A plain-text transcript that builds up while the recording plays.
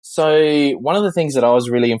So one of the things that I was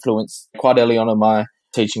really influenced quite early on in my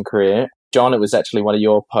teaching career, John, it was actually one of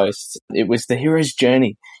your posts. It was the hero's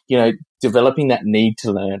journey, developing that need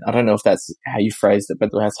to learn. I don't know if that's how you phrased it, but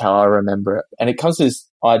that's how I remember it. And it comes to this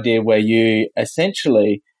idea where you're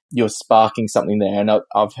sparking something there. And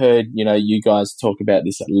I've heard, you guys talk about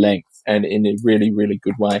this at length and in a really, really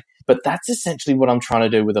good way. But that's essentially what I'm trying to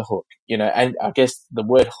do with a hook, and I guess the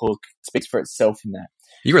word hook speaks for itself in that.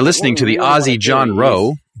 You are listening to the Aussie John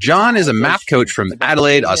Rowe. John is a math coach from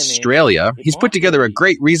Adelaide, Australia. He's put together a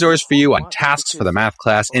great resource for you on tasks for the math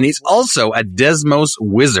class, and he's also a Desmos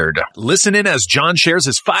wizard. Listen in as John shares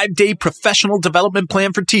his 5-day professional development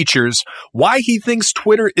plan for teachers, why he thinks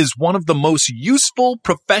Twitter is one of the most useful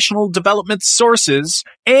professional development sources,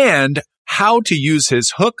 and how to use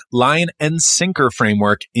his hook, line, and sinker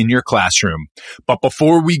framework in your classroom. But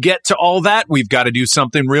before we get to all that, we've got to do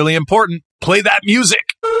something really important. Play that music.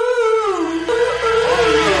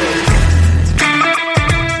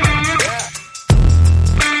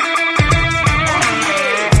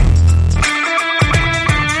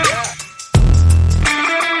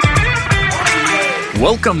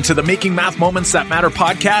 Welcome to the Making Math Moments That Matter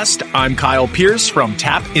podcast. I'm Kyle Pierce from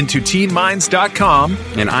tapintoteenminds.com.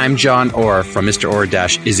 And I'm John Orr from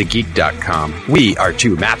MrOrr-isageek.com. We are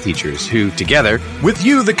two math teachers who, together, with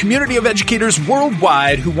you, the community of educators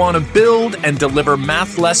worldwide who want to build and deliver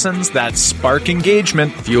math lessons that spark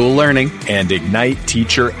engagement, fuel learning, and ignite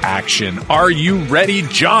teacher action. Are you ready,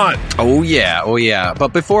 John? Oh yeah.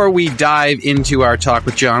 But before we dive into our talk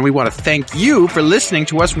with John, we want to thank you for listening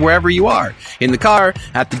to us wherever you are. In the car,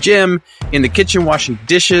 at the gym, in the kitchen washing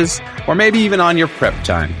dishes, or maybe even on your prep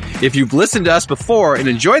time. If you've listened to us before and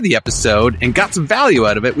enjoyed the episode and got some value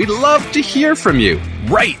out of it, we'd love to hear from you.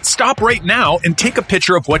 Right. Stop right now and take a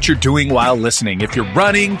picture of what you're doing while listening. If you're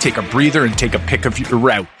running, take a breather and take a pic of your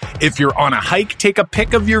route. If you're on a hike, take a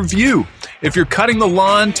pic of your view. If you're cutting the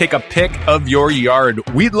lawn, take a pic of your yard.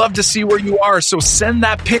 We'd love to see where you are, so send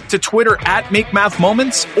that pic to Twitter at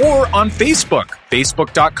MakeMathMoments or on Facebook,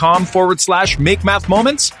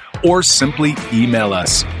 facebook.com/MakeMathMoments, or simply email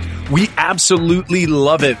us. We absolutely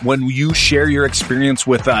love it when you share your experience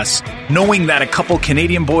with us, knowing that a couple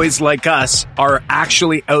Canadian boys like us are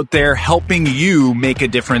actually out there helping you make a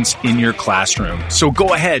difference in your classroom. So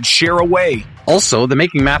go ahead, share away. Also, the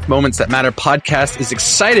Making Math Moments That Matter podcast is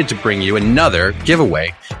excited to bring you another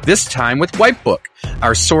giveaway, this time with Whitebook,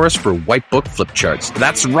 our source for whitebook flip charts.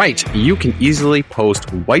 That's right, you can easily post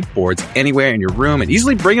whiteboards anywhere in your room and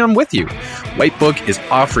easily bring them with you. Whitebook is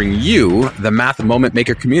offering you, the Math Moment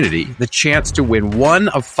Maker community, the chance to win one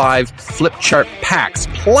of 5 flip chart packs,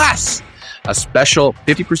 plus a special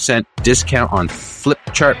 50% discount on flip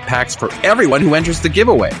chart packs for everyone who enters the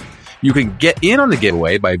giveaway. You can get in on the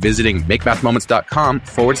giveaway by visiting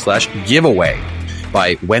makemathmoments.com/giveaway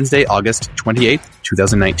by Wednesday, August 28th,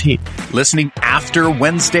 2019. Listening after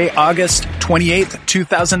Wednesday, August 28th,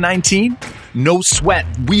 2019? No sweat.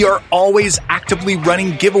 We are always actively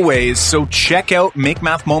running giveaways, so check out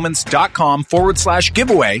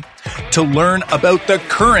makemathmoments.com/giveaway to learn about the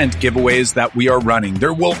current giveaways that we are running.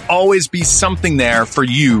 There will always be something there for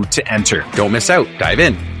you to enter. Don't miss out. Dive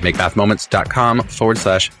in.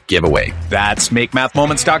 makemathmoments.com/giveaway. That's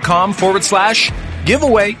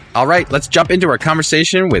makemathmoments.com/giveaway. All right, let's jump into our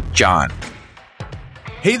conversation with John.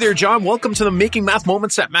 Hey there, John. Welcome to the Making Math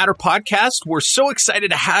Moments That Matter podcast. We're so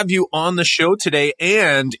excited to have you on the show today,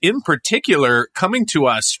 and in particular, coming to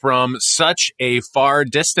us from such a far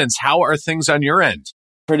distance. How are things on your end?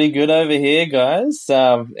 Pretty good over here, guys.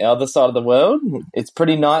 Other side of the world. It's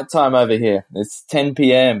pretty nighttime over here. It's 10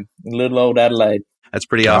 p.m. in little old Adelaide. That's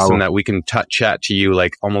pretty awesome that we can chat to you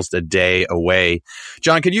like almost a day away.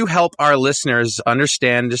 John, could you help our listeners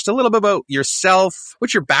understand just a little bit about yourself?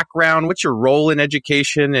 What's your background? What's your role in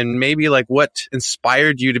education? And maybe like what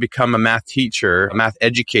inspired you to become a math teacher, a math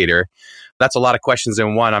educator? That's a lot of questions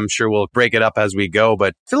in one. I'm sure we'll break it up as we go,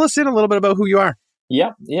 but fill us in a little bit about who you are.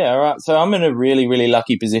 Yeah, all right. So I'm in a really, really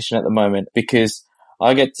lucky position at the moment because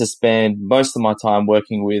I get to spend most of my time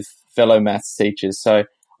working with fellow maths teachers. So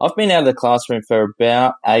I've been out of the classroom for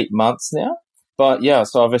about 8 months now. But yeah,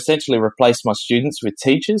 so I've essentially replaced my students with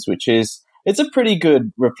teachers, it's a pretty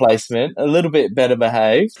good replacement, a little bit better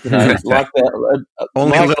behaved. Like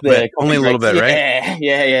only a little bit, right?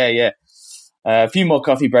 Yeah. A few more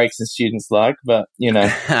coffee breaks than students like, but Yeah,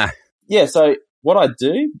 so what I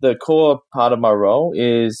do, the core part of my role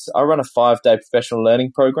is I run a 5-day professional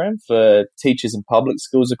learning program for teachers in public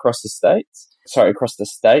schools across the state,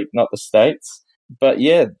 not the states. But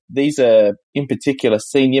yeah, these are in particular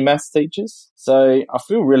senior maths teachers. So I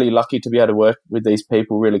feel really lucky to be able to work with these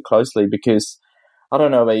people really closely because I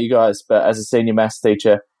don't know about you guys, but as a senior maths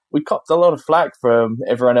teacher, we copped a lot of flack from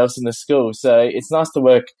everyone else in the school. So it's nice to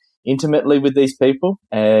work intimately with these people.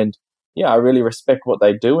 And I really respect what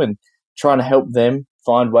they do and trying to help them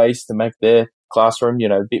find ways to make their classroom,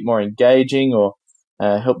 a bit more engaging or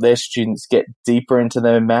help their students get deeper into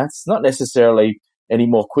their maths. Not necessarily any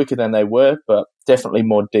more quicker than they were, but definitely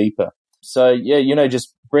more deeper. So,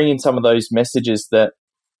 just bring in some of those messages that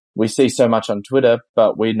we see so much on Twitter,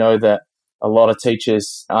 but we know that a lot of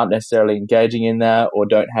teachers aren't necessarily engaging in that or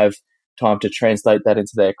don't have time to translate that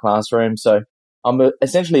into their classroom. So I'm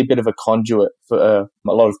essentially a bit of a conduit for a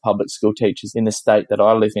lot of public school teachers in the state that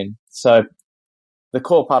I live in. So the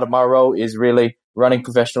core part of my role is really running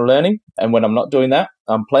professional learning. And when I'm not doing that,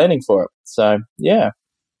 I'm planning for it. So, yeah.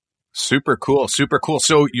 Super cool. Super cool.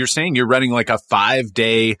 So you're saying you're running like a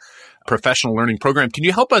 5-day professional learning program. Can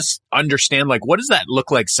you help us understand, like, what does that look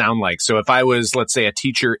like, sound like? So if I was, let's say, a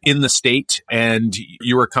teacher in the state and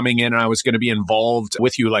you were coming in and I was going to be involved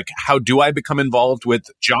with you, like, how do I become involved with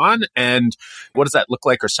John? And what does that look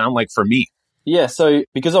like or sound like for me? Yeah, so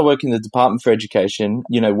because I work in the Department for Education,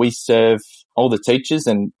 we serve all the teachers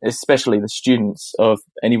and especially the students of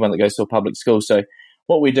anyone that goes to a public school. So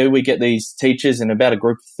what we do, we get these teachers in about a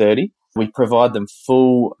group of 30. We provide them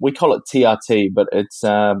full, we call it TRT, but it's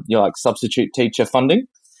like substitute teacher funding.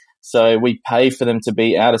 So we pay for them to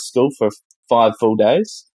be out of school for 5 full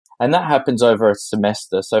days. And that happens over a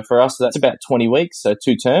semester. So for us, that's about 20 weeks, so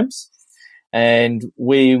 2 terms. And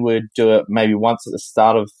we would do it maybe once at the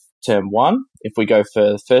start of term 1 if we go for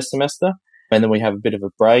the first semester. And then we have a bit of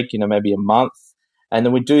a break, maybe a month. And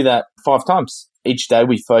then we do that 5 times. Each day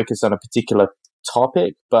we focus on a particular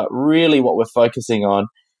topic, but really what we're focusing on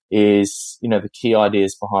is, the key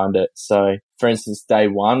ideas behind it. So, for instance, day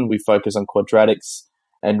 1, we focus on quadratics,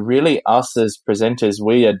 and really us as presenters,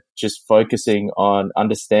 we are just focusing on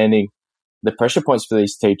understanding the pressure points for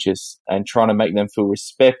these teachers and trying to make them feel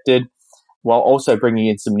respected while also bringing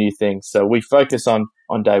in some new things. So we focus on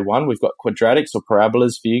day 1, we've got quadratics or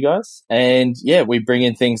parabolas for you guys. And we bring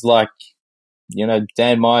in things like,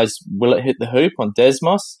 Dan Meyer's Will It Hit the Hoop on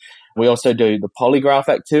Desmos. We also do the polygraph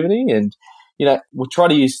activity, and we'll try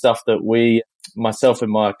to use stuff that myself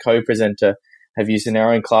and my co-presenter have used in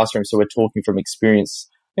our own classroom. So we're talking from experience.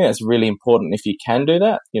 It's really important if you can do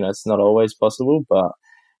that. It's not always possible, but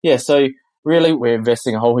so really we're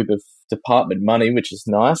investing a whole heap of department money, which is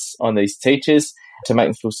nice, on these teachers to make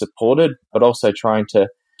them feel supported, but also trying to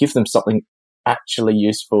give them something actually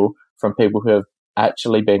useful from people who have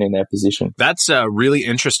actually been in their position. That's really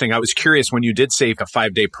interesting. I was curious when you did say a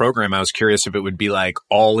 5-day program, I was curious if it would be like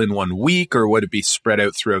all in one week or would it be spread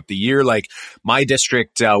out throughout the year? Like my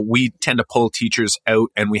district, we tend to pull teachers out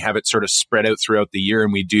and we have it sort of spread out throughout the year,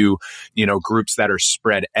 and we do, groups that are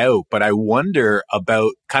spread out. But I wonder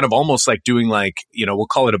about kind of almost like doing like, we'll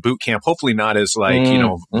call it a boot camp, hopefully not as like,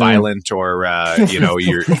 violent or,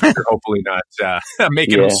 you're hopefully not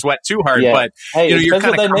making them sweat too hard, but you're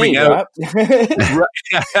kind of coming out. Right?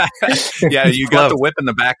 Yeah, you got the whip in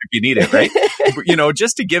the back if you need it, right?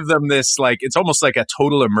 Just to give them this, like, it's almost like a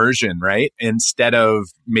total immersion, right? Instead of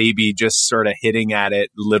maybe just sort of hitting at it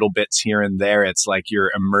little bits here and there, it's like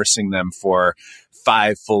you're immersing them for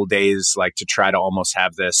 5 full days, like to try to almost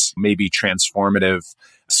have this maybe transformative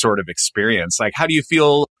sort of experience. Like, how do you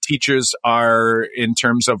feel teachers are in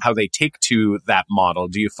terms of how they take to that model?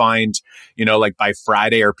 Do you find, like by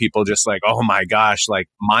Friday, are people just like, oh my gosh, like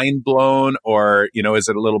mind blown? Or, is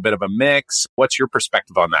it a little bit of a mix? What's your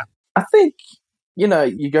perspective on that? I think,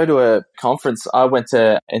 you go to a conference. I went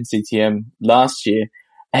to NCTM last year,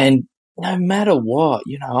 and no matter what,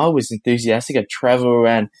 I was enthusiastic. I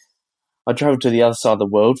traveled to the other side of the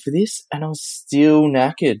world for this, and I was still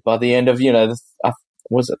knackered by the end of,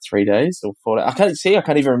 was it 3 days or 4 days? I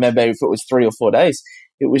can't even remember if it was 3 or 4 days.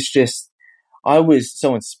 It was just, I was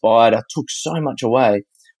so inspired. I took so much away,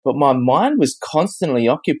 but my mind was constantly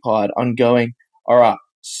occupied on going, all right,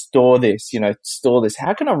 store this.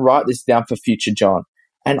 How can I write this down for future John?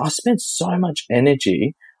 And I spent so much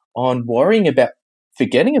energy on worrying about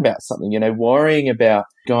forgetting about something, worrying about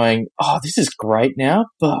going, oh, this is great now,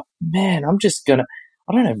 but man, I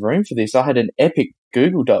don't have room for this. I had an epic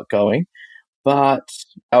Google Doc going, but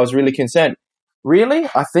I was really concerned. Really,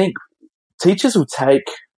 I think teachers will take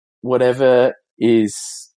whatever is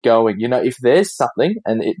going. If there's something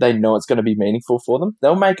and they know it's going to be meaningful for them,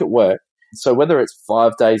 they'll make it work. So whether it's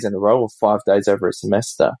 5 days in a row or 5 days over a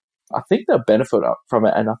semester, I think they'll benefit from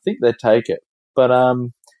it, and I think they'll take it. But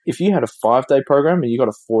if you had a 5-day program and you got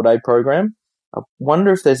a 4-day program, I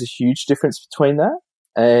wonder if there's a huge difference between that.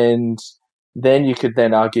 And then you could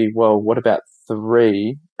then argue, well, what about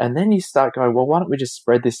 3? And then you start going, well, why don't we just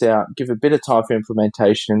spread this out, give a bit of time for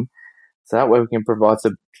implementation, So that way we can provide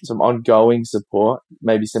some ongoing support,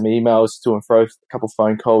 maybe some emails to and fro, a couple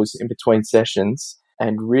phone calls in between sessions,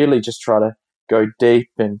 and really just try to go deep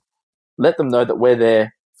and let them know that we're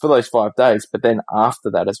there for those 5 days, but then after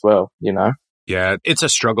that as well, you know? Yeah, it's a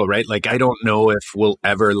struggle, right? Like, I don't know if we'll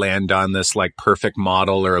ever land on this like perfect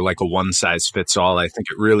model or like a one size fits all. I think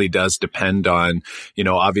it really does depend on,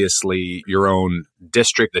 obviously your own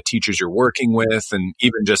district, the teachers you're working with, and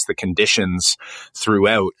even just the conditions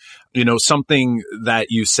throughout. Something that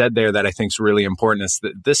you said there that I think is really important is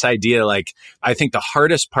that this idea, like, I think the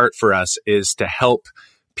hardest part for us is to help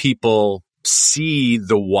people see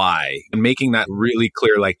the why and making that really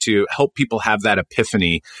clear, like to help people have that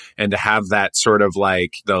epiphany and to have that sort of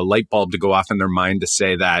like the light bulb to go off in their mind to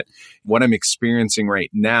say that what I'm experiencing right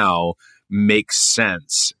now makes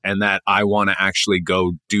sense and that I want to actually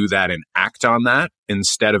go do that and act on that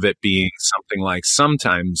instead of it being something like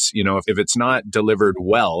sometimes, if it's not delivered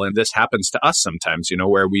well, and this happens to us sometimes,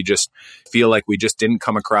 where we just feel like we just didn't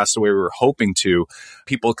come across the way we were hoping to,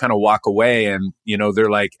 people kind of walk away and, they're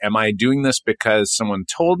like, am I doing this because someone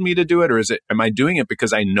told me to do it? Or am I doing it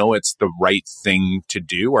because I know it's the right thing to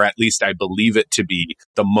do? Or at least I believe it to be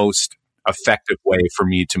the most effective way for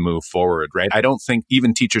me to move forward, right? I don't think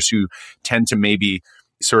even teachers who tend to maybe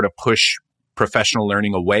sort of push professional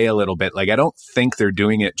learning away a little bit, like I don't think they're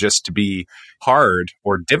doing it just to be hard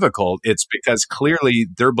or difficult. It's because clearly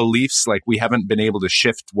their beliefs, like we haven't been able to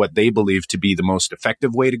shift what they believe to be the most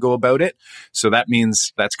effective way to go about it. So that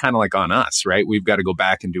means that's kind of like on us, right? We've got to go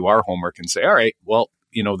back and do our homework and say, all right, well,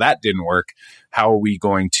 that didn't work. How are we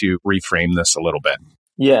going to reframe this a little bit?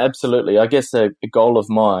 Yeah, absolutely. I guess a goal of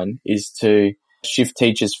mine is to shift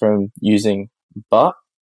teachers from using but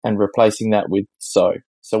and replacing that with so.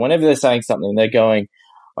 So whenever they're saying something, they're going,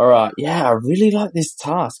 all right, yeah, I really like this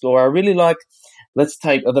task, or I really like, let's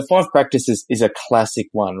take the 5 practices is a classic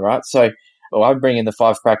one, right? So I bring in the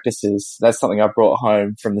 5 practices. That's something I brought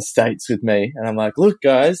home from the States with me. And I'm like, look,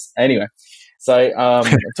 guys. Anyway, so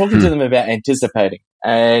I'm talking to them about anticipating.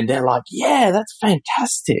 And they're like, yeah, that's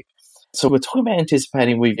fantastic. So we're talking about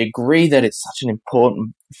anticipating. We agree that it's such an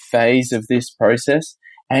important phase of this process.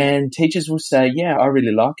 And teachers will say, yeah, I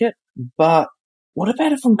really like it. But what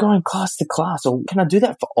about if I'm going class to class? Or can I do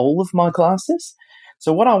that for all of my classes?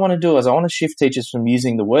 So what I want to do is I want to shift teachers from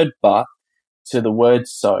using the word but to the word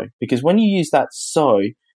so. Because when you use that so,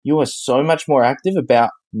 you are so much more active about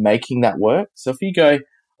making that work. So if you go,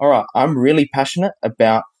 all right, I'm really passionate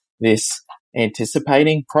about this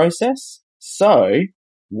anticipating process. So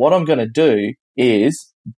what I'm going to do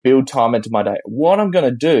is build time into my day. What I'm going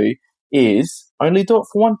to do is only do it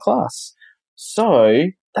for one class. So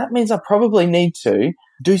that means I probably need to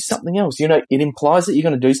do something else. It implies that you're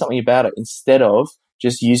going to do something about it instead of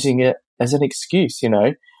just using it as an excuse,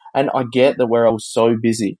 And I get that we're all so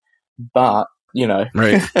busy, but,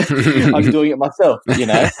 right. I'm doing it myself,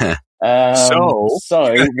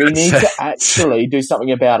 So we need to actually do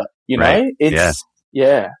something about it, Right.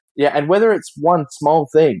 Yeah. And whether it's one small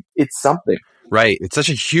thing, it's something. Right. It's such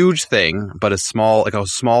a huge thing, but a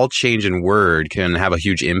small change in word can have a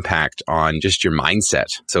huge impact on just your mindset.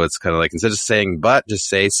 So it's kind of like, instead of saying but, just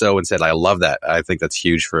say so instead. I love that. I think that's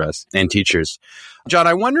huge for us and teachers. John,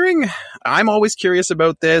 I'm always curious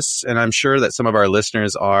about this, and I'm sure that some of our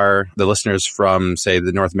listeners are, the listeners from, say,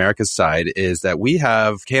 the North America side, is that we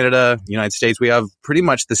have Canada, United States, we have pretty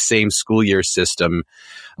much the same school year system.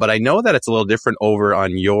 But I know that it's a little different over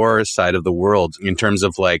on your side of the world in terms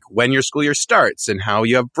of like when your school year starts and how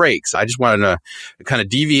you have breaks. I just wanted to kind of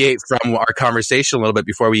deviate from our conversation a little bit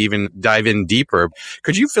before we even dive in deeper.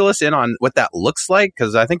 Could you fill us in on what that looks like?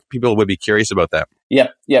 Because I think people would be curious about that.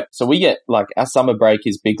 Yep. So we get our summer break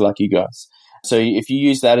is big like you guys. So if you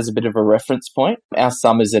use that as a bit of a reference point, our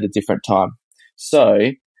summer's at a different time.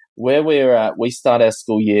 So where we're at, we start our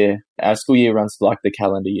school year. Our school year runs like the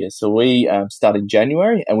calendar year. So we start in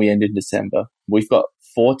January and we end in December. We've got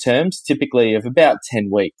 4 terms, typically of about 10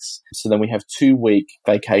 weeks. So then we have 2-week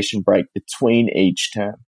vacation break between each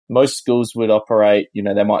term. Most schools would operate,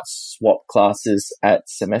 they might swap classes at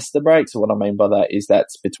semester break. So what I mean by that is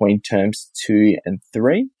that's between terms 2 and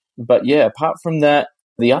 3. But yeah, apart from that,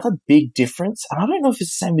 the other big difference, and I don't know if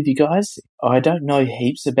it's the same with you guys, I don't know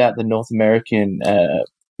heaps about the North American, the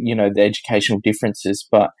educational differences,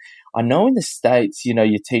 but I know in the States,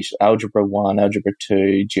 you teach Algebra 1, Algebra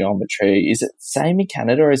 2, geometry. Is it same in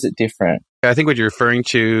Canada or is it different? I think what you're referring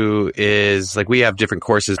to is like we have different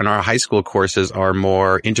courses and our high school courses are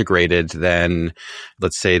more integrated than,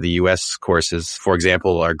 let's say, the US courses. For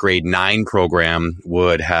example, our grade 9 program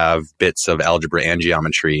would have bits of algebra and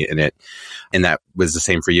geometry in it. And that was the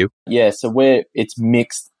same for you? Yeah, so it's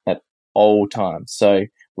mixed at all times. So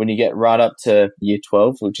when you get right up to year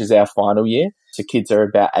 12, which is our final year, so kids are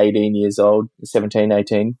about 18 years old, 17,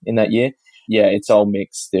 18 in that year. Yeah, it's all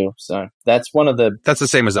mixed still. So that's one of the... That's the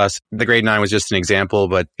same as us. The grade 9 was just an example,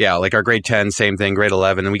 but yeah, like our grade 10, same thing, grade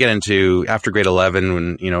 11. And we get into after grade 11,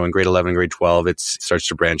 when, in grade 11, grade 12, it starts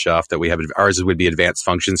to branch off that we have, ours would be advanced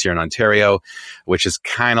functions here in Ontario, which is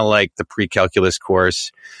kind of like the pre-calculus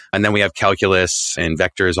course. And then we have calculus and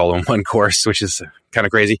vectors all in one course, which is kind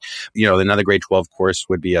of crazy. Another grade 12 course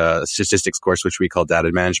would be a statistics course, which we call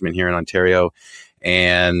data management here in Ontario.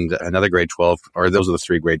 And another grade 12, or those are the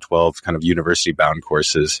 3 grade 12 kind of university bound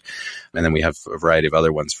courses. And then we have a variety of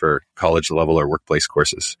other ones for college level or workplace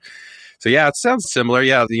courses. So yeah, it sounds similar.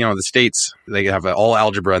 Yeah, the States, they have all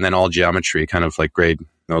algebra and then all geometry, kind of like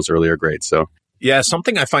those earlier grades. So yeah,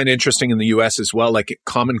 something I find interesting in the US as well, like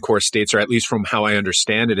Common Core states, or at least from how I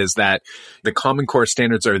understand it, is that the Common Core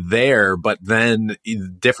standards are there, but then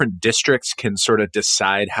different districts can sort of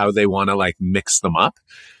decide how they want to like mix them up.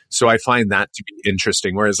 So I find that to be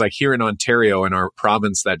interesting. Whereas like here in Ontario, in our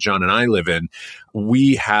province that John and I live in,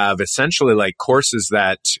 we have essentially like courses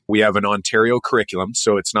that we have an Ontario curriculum.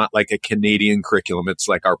 So it's not like a Canadian curriculum. It's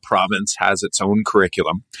like our province has its own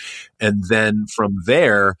curriculum. And then from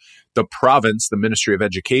there, the province, the Ministry of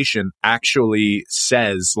Education, actually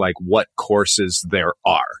says like what courses there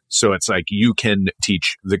are. So it's like you can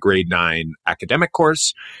teach the grade 9 academic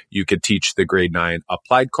course, you could teach the grade 9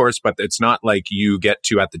 applied course, but it's not like you get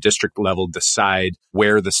to at the district level decide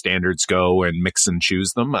where the standards go and mix and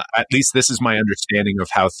choose them. At least this is my understanding of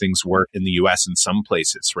how things work in the US in some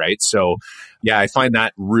places, right? So yeah, I find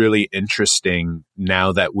that really interesting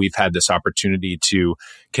now that we've had this opportunity to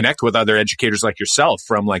connect with other educators like yourself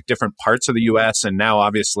from like different parts of the US and now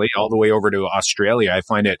obviously all the way over to Australia. I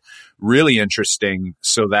find it really interesting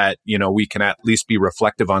so that, we can at least be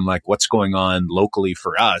reflective on like what's going on locally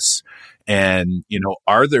for us. And,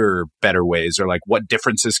 are there better ways or like what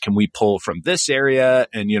differences can we pull from this area?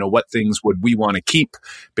 And, what things would we want to keep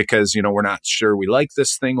because, we're not sure we like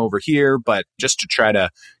this thing over here, but just to try to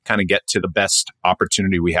kind of get to the best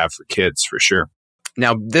opportunity we have for kids for sure.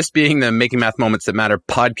 Now, this being the Making Math Moments That Matter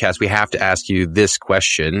podcast, we have to ask you this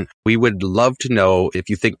question. We would love to know if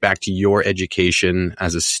you think back to your education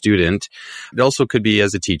as a student. It also could be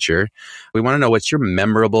as a teacher. We want to know what's your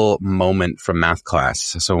memorable moment from math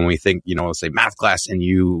class. So when we think, say math class and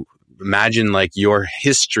you imagine like your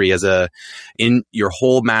history in your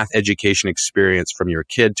whole math education experience from your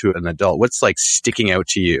kid to an adult, what's like sticking out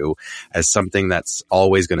to you as something that's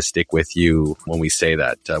always going to stick with you when we say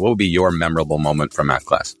that? What would be your memorable moment from math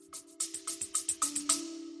class?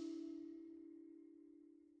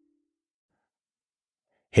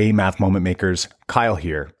 Hey, Math Moment Makers, Kyle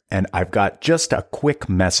here, and I've got just a quick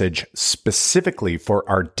message specifically for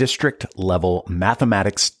our district level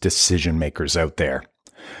mathematics decision makers out there.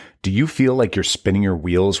 Do you feel like you're spinning your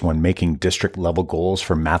wheels when making district level goals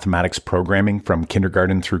for mathematics programming from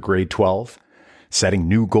kindergarten through grade 12? Setting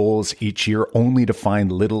new goals each year only to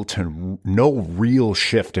find little to no real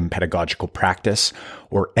shift in pedagogical practice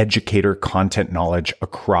or educator content knowledge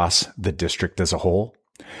across the district as a whole?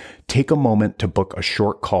 Take a moment to book a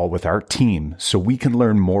short call with our team so we can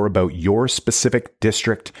learn more about your specific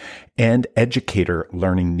district and educator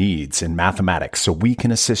learning needs in mathematics so we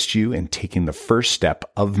can assist you in taking the first step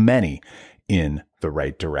of many in the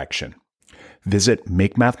right direction. Visit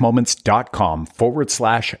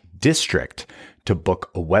makemathmoments.com/district to book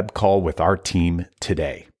a web call with our team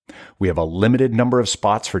today. We have a limited number of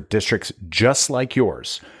spots for districts just like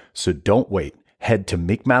yours, so don't wait. Head to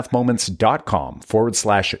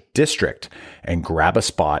makemathmoments.com/district and grab a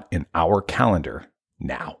spot in our calendar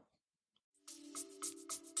now.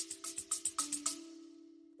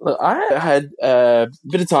 Look, I had a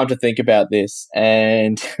bit of time to think about this,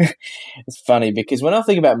 and it's funny because when I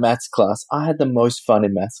think about maths class, I had the most fun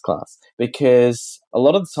in maths class because a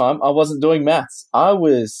lot of the time I wasn't doing maths. I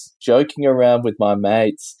was joking around with my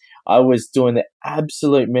mates. I was doing the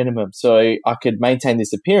absolute minimum so I could maintain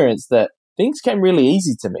this appearance that things came really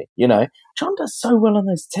easy to me, John does so well on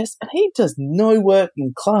those tests and he does no work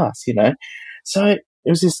in class, So it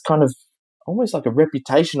was this kind of almost like a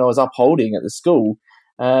reputation I was upholding at the school.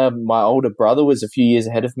 My older brother was a few years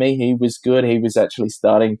ahead of me. He was good. He was actually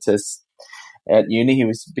starting at uni, he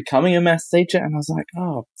was becoming a maths teacher. And I was like,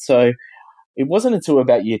 so it wasn't until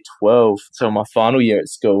about year 12, so my final year at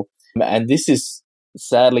school. And this is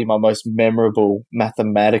sadly my most memorable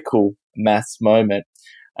mathematical maths moment.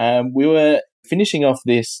 We were finishing off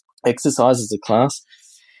this exercise as a class,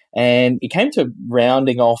 and it came to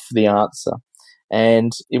rounding off the answer,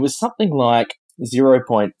 and it was something like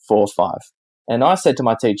 0.45. And I said to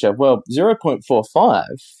my teacher, well, 0.45,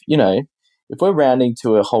 if we're rounding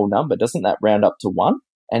to a whole number, doesn't that round up to 1?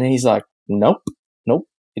 And he's like, nope,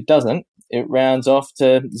 it doesn't. It rounds off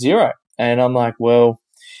to 0. And I'm like, well,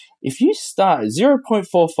 if you start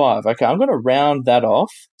 0.45, okay, I'm going to round that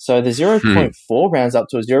off. So the 0.4 rounds up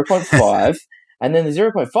to a 0.5, and then the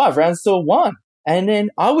 0.5 rounds to a 1. And then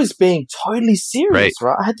I was being totally serious,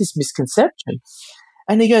 right? I had this misconception.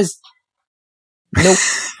 And he goes, nope.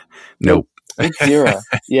 Nope. It's 0.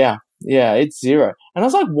 Yeah, it's 0. And I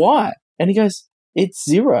was like, why? And he goes, it's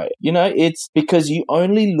 0. It's because you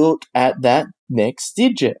only look at that next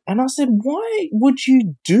digit. And I said, why would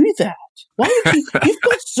you do that? Why would you? You've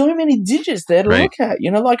got so many digits there to look at.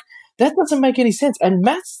 That doesn't make any sense. And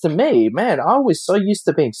maths to me, man, I was so used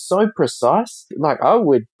to being so precise. Like I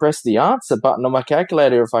would press the answer button on my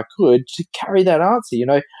calculator if I could to carry that answer.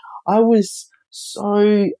 I was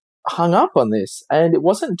so hung up on this. And it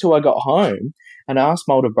wasn't until I got home and I asked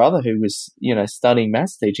my older brother who was, studying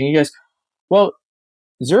maths teaching, he goes, well,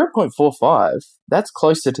 0.45, that's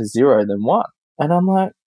closer to 0 than 1. And I'm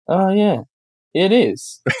like, oh, yeah, it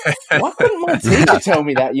is. Why couldn't my teacher tell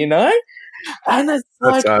me that, And it's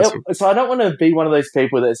like, awesome. So I don't want to be one of those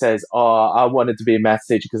people that says, oh, I wanted to be a maths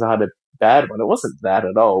teacher because I had a bad one. It wasn't that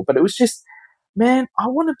at all. But it was just, man, I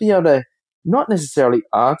want to be able to not necessarily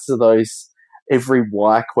answer those every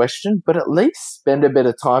why question, but at least spend a bit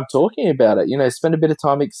of time talking about it, spend a bit of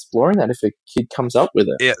time exploring that if a kid comes up with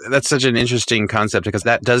it. Yeah, that's such an interesting concept because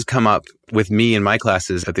that does come up with me in my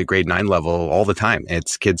classes at the grade 9 level all the time.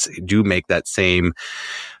 It's kids do make that same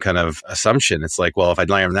kind of assumption. It's like, well, if I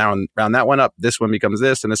round that one up, this one becomes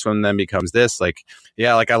this and this one then becomes this. Like,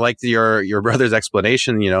 yeah, like I liked your brother's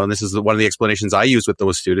explanation, and this is one of the explanations I use with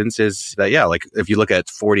those students is that, yeah, like if you look at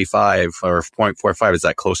 45 or 0.45, is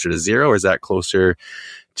that closer to 0 or is that closer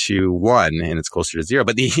to 1 and it's closer to 0?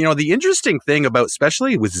 But the interesting thing about,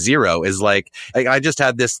 especially with 0 is like, I just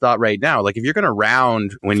had this thought right now, like if you're going to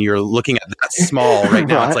round when you're looking at that small right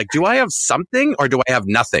now, It's like, do I have something or do I have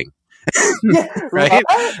nothing? Right?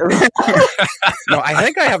 No, I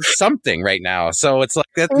think I have something right now. So it's like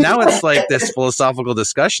now it's like this philosophical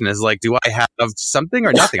discussion is like, do I have something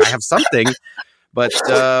or nothing? I have something. But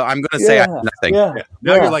I'm going to say I have nothing. Yeah.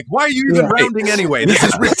 Now you're like, why are you even rounding anyway? This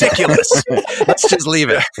is ridiculous. Let's just leave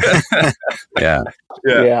it. Yeah,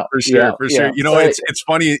 for sure. It's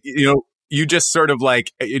funny, you just sort of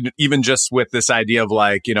like, even just with this idea of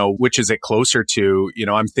like, which is it closer to,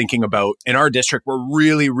 I'm thinking about in our district, we're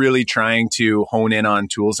really, really trying to hone in on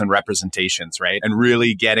tools and representations, right? And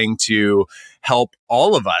really getting to help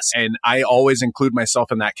all of us. And I always include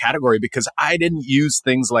myself in that category because I didn't use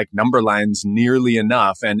things like number lines nearly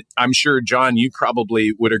enough. And I'm sure, John, you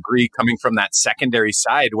probably would agree coming from that secondary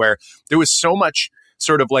side where there was so much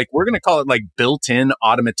sort of like, we're going to call it like built-in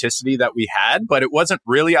automaticity that we had, but it wasn't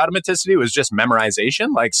really automaticity. It was just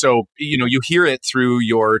memorization. Like, so, you hear it through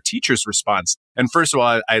your teacher's response. And first of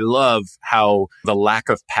all, I love how the lack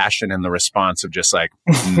of passion in the response of just like,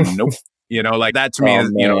 nope. Like that to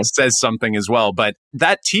me, says something as well. But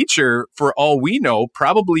that teacher, for all we know,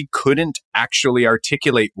 probably couldn't actually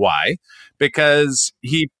articulate why, because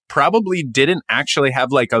he probably didn't actually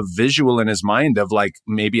have like a visual in his mind of like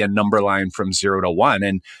maybe a number line from 0 to 1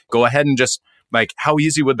 and go ahead and just like, how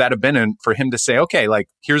easy would that have been for him to say, okay, like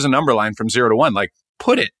here's a number line from 0 to 1, like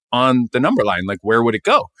put it on the number line, like where would it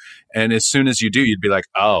go? And as soon as you do, you'd be like,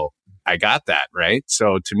 oh, I got that, right?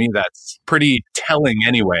 So to me, that's pretty telling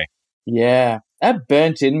anyway. Yeah, that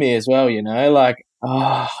burnt in me as well, like,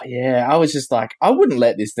 oh, yeah, I was just like, I wouldn't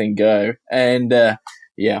let this thing go. And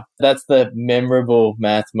yeah, that's the memorable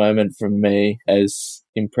math moment from me, as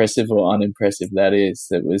impressive or unimpressive that is.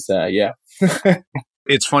 It was, yeah.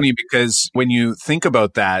 It's funny because when you think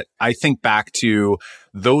about that, I think back to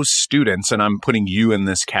those students, and I'm putting you in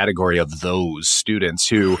this category of those students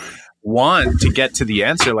who want to get to the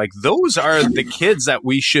answer. Like those are the kids that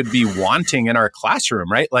we should be wanting in our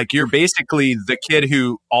classroom, right? Like you're basically the kid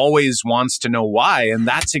who always wants to know why. And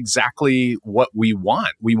that's exactly what we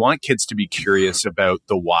want. We want kids to be curious about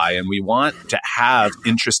the why, and we want to have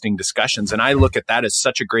interesting discussions. And I look at that as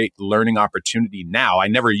such a great learning opportunity now. I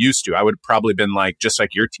never used to. I would have probably been like, just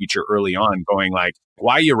like your teacher early on, going like,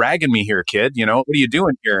 why are you ragging me here, kid? What are you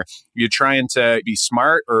doing here? You trying to be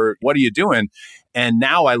smart, or what are you doing? And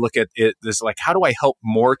now I look at it as like, how do I help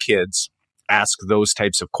more kids ask those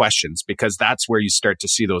types of questions? Because that's where you start to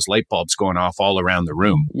see those light bulbs going off all around the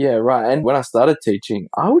room. Yeah, right. And when I started teaching,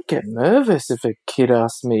 I would get nervous if a kid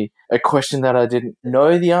asked me a question that I didn't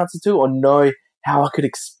know the answer to or know how I could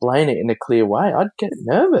explain it in a clear way. I'd get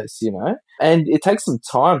nervous, And it takes some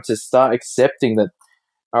time to start accepting that,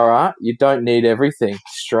 all right, you don't need everything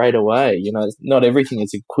straight away. Not everything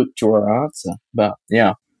is a quick draw answer. But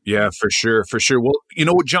yeah. Yeah, for sure. For sure. Well, you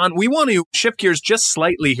know what, John, we want to shift gears just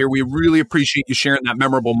slightly here. We really appreciate you sharing that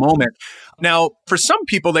memorable moment. Now, for some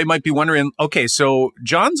people, they might be wondering, okay, so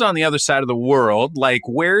John's on the other side of the world. Like,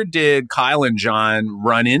 where did Kyle and John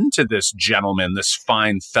run into this gentleman, this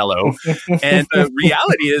fine fellow? And the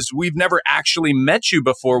reality is we've never actually met you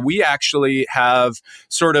before. We actually have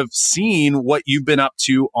sort of seen what you've been up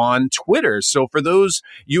to on Twitter. So for those,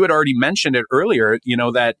 you had already mentioned it earlier, you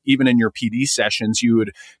know, that even in your PD sessions, you would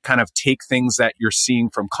kind of take things that you're seeing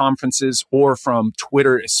from conferences or from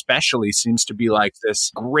Twitter especially. Seems to be like this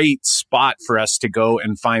great spot for us to go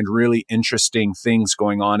and find really interesting things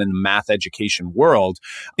going on in the math education world.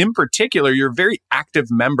 In particular, you're a very active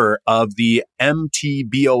member of the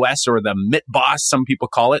MTBOS, or the MITBOS, some people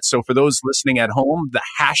call it. So for those listening at home, the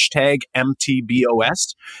hashtag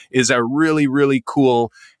MTBOS is a really, really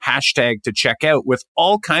cool hashtag to check out with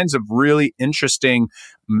all kinds of really interesting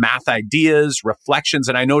math ideas, reflections.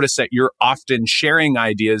 And I notice that you're often sharing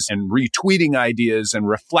ideas and retweeting ideas and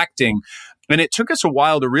reflecting. And it took us a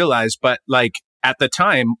while to realize, but like at the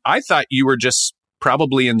time, I thought you were just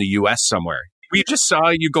probably in the US somewhere. We just saw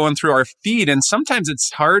you going through our feed, and sometimes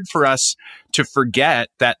it's hard for us to forget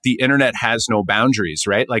that the internet has no boundaries,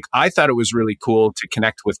 right? Like, I thought it was really cool to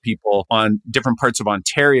connect with people on different parts of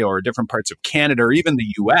Ontario or different parts of Canada or even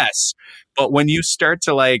the US. But when you start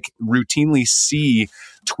to like routinely see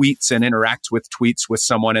tweets and interact with tweets with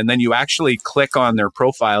someone, and then you actually click on their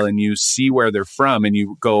profile and you see where they're from and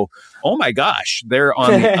you go, oh my gosh, they're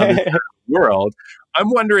on the other side of the world. I'm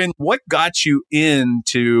wondering what got you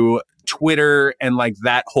into Twitter and like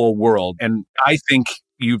that whole world. And I think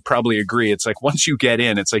you'd probably agree. It's like once you get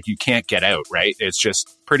in, it's like you can't get out, right? It's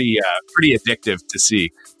just pretty addictive to see.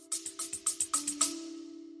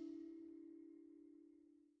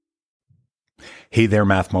 Hey there,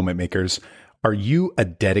 Math Moment Makers. Are you a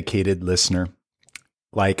dedicated listener?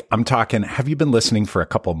 Like, I'm talking, have you been listening for a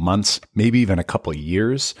couple months, maybe even a couple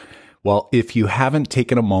years? Well, if you haven't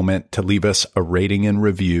taken a moment to leave us a rating and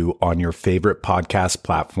review on your favorite podcast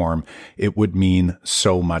platform, it would mean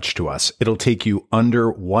so much to us. It'll take you under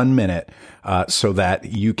 1 minute so that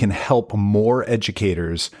you can help more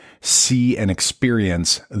educators see and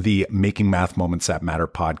experience the Making Math Moments That Matter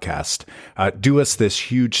podcast. Do us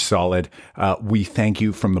this huge solid. We thank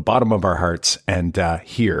you from the bottom of our hearts. And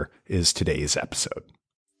here is today's episode.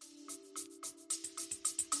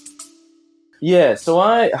 Yeah, so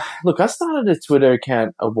I started a Twitter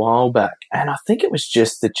account a while back, and I think it was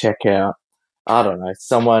just to check out, I don't know,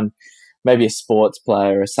 someone, maybe a sports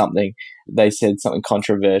player or something. They said something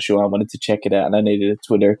controversial. I wanted to check it out, and I needed a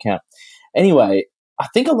Twitter account. Anyway, I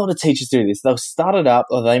think a lot of teachers do this. They'll start it up,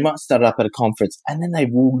 or they might start it up at a conference, and then they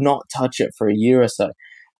will not touch it for a year or so.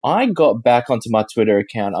 I got back onto my Twitter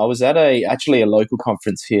account. I was at actually a local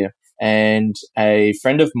conference here. And a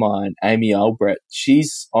friend of mine, Amy Albrecht,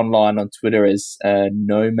 she's online on Twitter as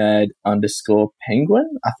nomad_penguin,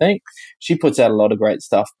 I think. She puts out a lot of great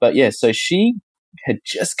stuff. But yeah, so she had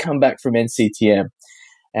just come back from NCTM.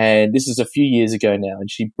 And this is a few years ago now. And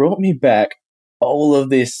she brought me back all of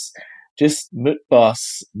this just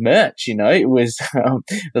MITBOS merch, you know. It was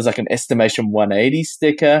like an Estimation 180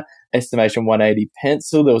 sticker, Estimation 180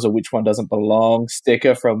 pencil. There was a Which One Doesn't Belong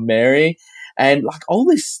sticker from Mary. And like all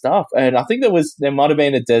this stuff. And I think there might have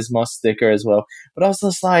been a Desmos sticker as well. But I was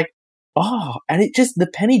just like, oh, and the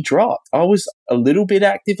penny dropped. I was a little bit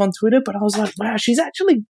active on Twitter, but I was like, wow, she's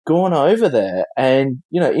actually gone over there and,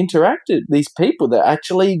 you know, interacted with these people that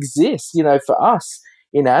actually exist. You know, for us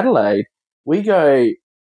in Adelaide, we don't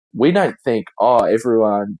think, oh,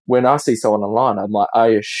 everyone, when I see someone online, I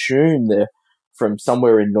assume they're from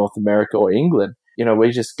somewhere in North America or England. You know,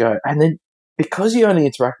 we just go, and then, because you only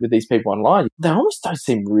interact with these people online, they almost don't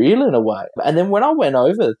seem real in a way. And then when I went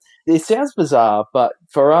over, it sounds bizarre, but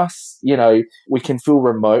for us, you know, we can feel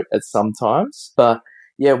remote at sometimes. But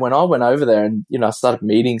yeah, when I went over there and, you know, I started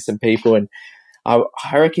meeting some people, and I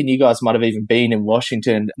reckon you guys might have even been in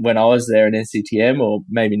Washington when I was there in NCTM, or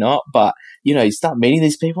maybe not. But, you know, you start meeting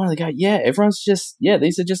these people and they go, yeah,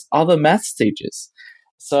 these are just other maths teachers.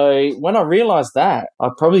 So when I realized that, I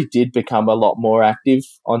probably did become a lot more active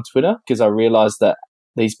on Twitter, because I realized that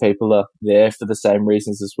these people are there for the same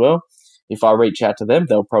reasons as well. If I reach out to them,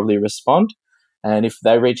 they'll probably respond. And if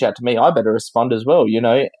they reach out to me, I better respond as well. You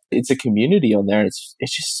know, it's a community on there, and it's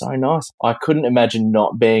just so nice. I couldn't imagine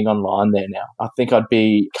not being online there now. I think I'd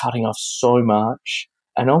be cutting off so much.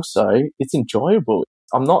 And also, it's enjoyable.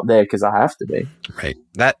 I'm not there because I have to be. Right.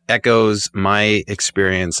 That echoes my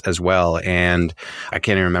experience as well. And I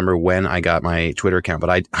can't even remember when I got my Twitter account,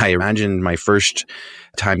 but I imagined my first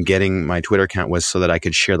time getting my Twitter account was so that I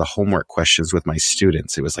could share the homework questions with my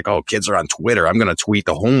students. It was like, oh, kids are on Twitter. I'm going to tweet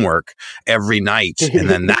the homework every night. And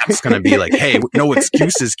then that's going to be like, hey, no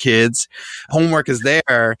excuses, kids. Homework is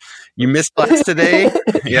there. You missed class today?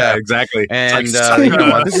 Yeah, exactly. And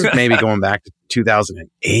this is maybe going back to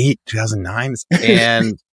 2008, 2009.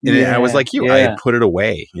 And I was like you, I had put it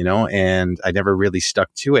away, and I never really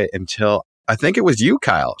stuck to it until I think it was you,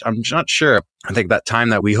 Kyle. I'm not sure. I think that time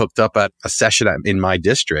that we hooked up at a session in my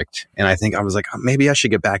district, and I think I was like, oh, maybe I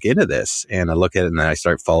should get back into this. And I look at it and then I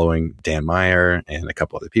start following Dan Meyer and a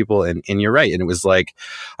couple other people. And you're right. And it was like,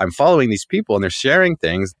 I'm following these people and they're sharing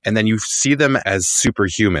things. And then you see them as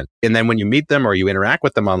superhuman. And then when you meet them or you interact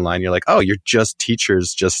with them online, you're like, oh, you're just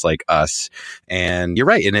teachers just like us. And you're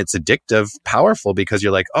right. And it's addictive, powerful, because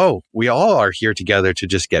you're like, oh, we all are here together to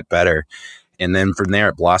just get better. And then from there,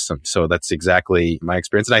 it blossomed. So that's exactly my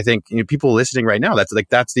experience. And I think people listening right now,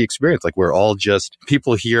 that's the experience. Like, we're all just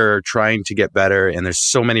people here trying to get better. And there's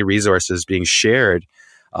so many resources being shared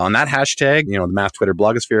on that hashtag, the Math Twitter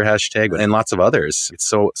blogosphere hashtag, and lots of others.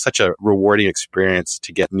 It's such a rewarding experience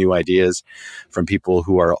to get new ideas from people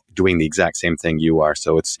who are doing the exact same thing you are.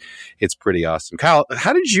 So it's pretty awesome. Kyle,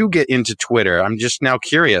 how did you get into Twitter? I'm just now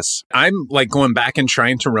curious. I'm like going back and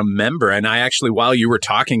trying to remember. And I actually, while you were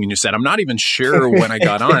talking and you said, I'm not even sure when I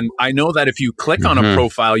got on. I know that if you click on a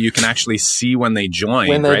profile, you can actually see when they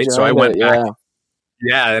joined, right? So I went back.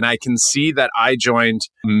 Yeah, and I can see that I joined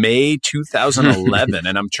May 2011,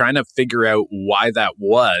 and I'm trying to figure out why that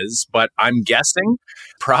was, but I'm guessing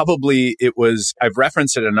probably it was, I've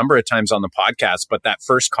referenced it a number of times on the podcast, but that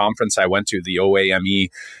first conference I went to, the OAME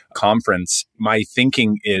conference, my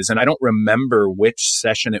thinking is, and I don't remember which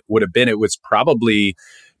session it would have been, it was probably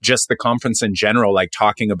just the conference in general, like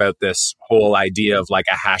talking about this whole idea of like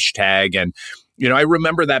a hashtag. And I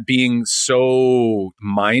remember that being so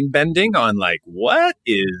mind-bending on like, what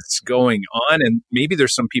is going on? And maybe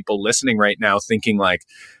there's some people listening right now thinking like,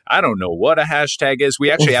 I don't know what a hashtag is. We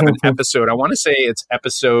actually have an episode, I want to say it's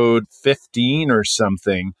episode 15 or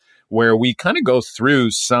something, where we kind of go through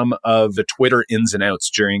some of the Twitter ins and outs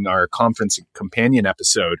during our conference companion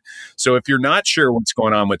episode. So if you're not sure what's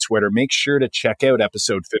going on with Twitter, make sure to check out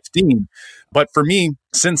episode 15. But for me,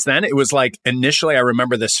 since then, it was like initially, I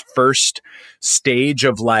remember this first stage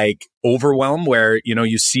of like overwhelm where,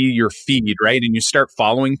 you see your feed, right? And you start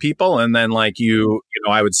following people. And then like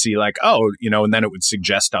I would see like, oh, and then it would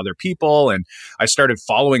suggest other people. And I started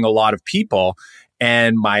following a lot of people.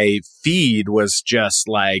 And my feed was just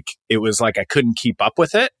like, it was like I couldn't keep up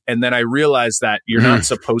with it. And then I realized that you're not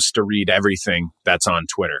supposed to read everything that's on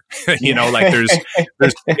Twitter. Like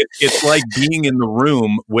it's like being in the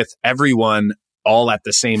room with everyone all at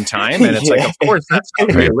the same time. And it's like, of course, that's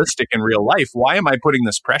not realistic in real life. Why am I putting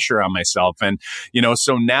this pressure on myself? And,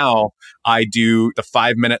 so now I do the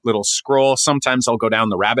 5-minute little scroll. Sometimes I'll go down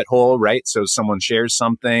the rabbit hole, right? So someone shares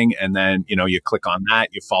something and then, you click on that,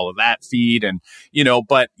 you follow that feed and,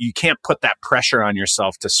 but you can't put that pressure on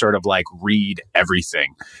yourself to sort of like read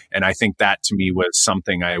everything. And I think that to me was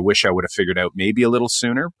something I wish I would have figured out maybe a little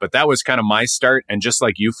sooner, but that was kind of my start. And just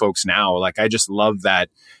like you folks now, like, I just love that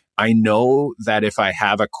I know that if I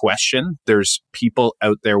have a question, there's people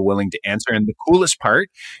out there willing to answer. And the coolest part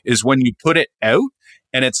is when you put it out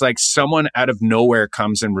and it's like someone out of nowhere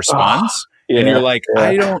comes and responds. And you're like,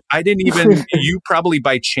 I didn't even, you probably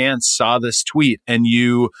by chance saw this tweet and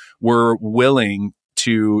you were willing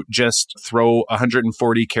to just throw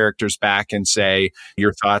 140 characters back and say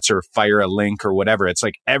your thoughts or fire a link or whatever. It's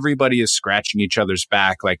like everybody is scratching each other's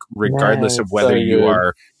back, like regardless of whether you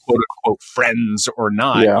are quote unquote friends or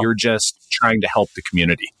not, you're just trying to help the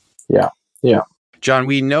community. Yeah. John,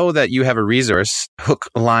 we know that you have a resource, Hook,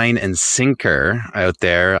 Line, and Sinker out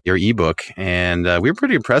there, your ebook, and we're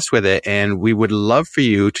pretty impressed with it. And we would love for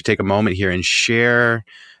you to take a moment here and share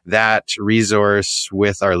that resource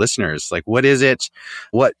with our listeners. Like, what is it?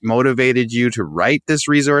 What motivated you to write this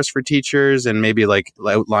resource for teachers? And maybe like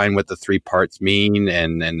outline what the 3 parts mean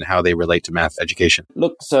and how they relate to math education.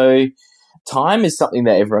 Look, so time is something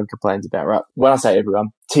that everyone complains about, right? When I say everyone,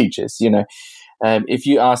 teachers, if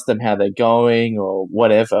you ask them how they're going or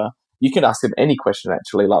whatever, you can ask them any question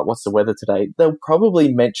actually, like what's the weather today? They'll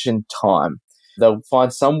probably mention time. They'll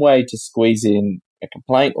find some way to squeeze in a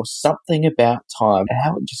complaint or something about time and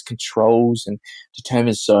how it just controls and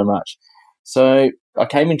determines so much. So I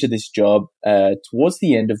came into this job towards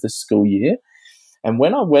the end of the school year. And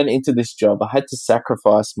when I went into this job, I had to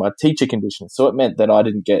sacrifice my teacher condition. So it meant that I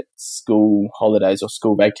didn't get school holidays or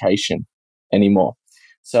school vacation anymore.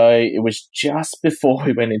 So it was just before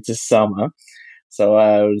we went into summer. So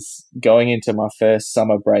I was going into my first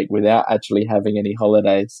summer break without actually having any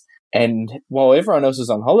holidays. And while everyone else was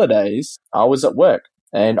on holidays, I was at work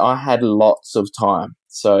and I had lots of time.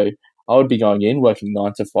 So I would be going in, working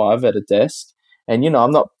 9 to 5 at a desk. And,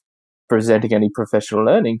 I'm not presenting any professional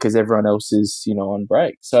learning because everyone else is, on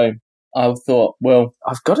break. So I thought, well,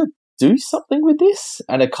 I've got to do something with this.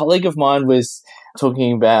 And a colleague of mine was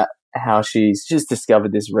talking about how she's just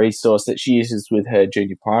discovered this resource that she uses with her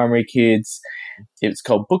junior primary kids. It's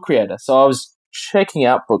called Book Creator. So I was checking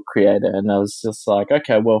out Book Creator and I was just like,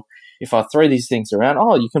 okay, well, if I throw these things around,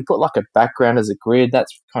 you can put like a background as a grid.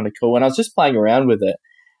 That's kind of cool. And I was just playing around with it.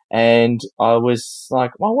 And I was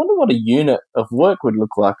like, well, I wonder what a unit of work would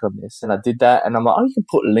look like on this. And I did that. And I'm like, you can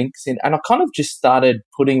put links in. And I kind of just started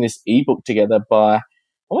putting this ebook together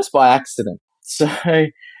almost by accident. So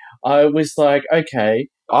I was like, okay,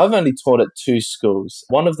 I've only taught at 2 schools.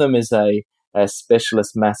 One of them is a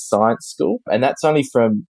specialist math science school, and that's only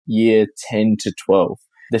from year 10 to 12.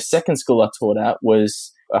 The second school I taught at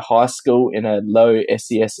was a high school in a low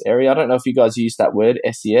SES area. I don't know if you guys use that word,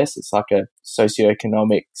 SES. It's like a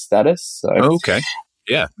socioeconomic status. So, okay.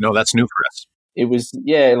 Yeah. No, that's new for us. It was,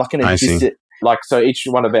 like an adjusted, so each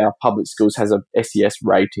one of our public schools has a SES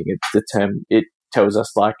rating. It tells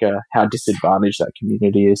us how disadvantaged that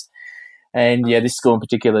community is. And this school in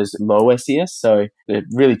particular is low SES, so a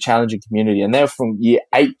really challenging community. And they're from year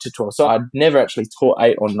 8 to 12. So I'd never actually taught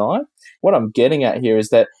 8 or 9. What I'm getting at here is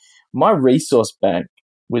that my resource bank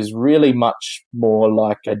was really much more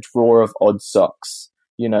like a drawer of odd socks.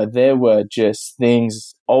 There were just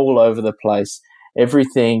things all over the place.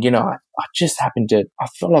 Everything, I just I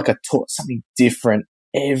felt like I taught something different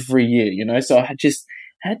every year, So I just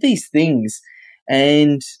had these things.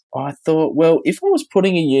 And I thought, well, if I was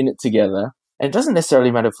putting a unit together, and it doesn't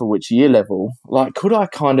necessarily matter for which year level, could I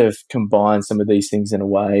kind of combine some of these things in a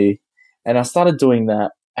way? And I started doing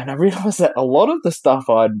that. And I realized that a lot of the stuff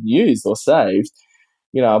I'd used or saved,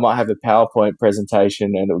 I might have a PowerPoint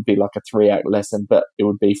presentation and it would be like a 3-act lesson, but it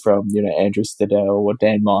would be from, Andrew Stadell or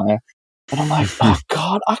Dan Meyer. And I'm like, oh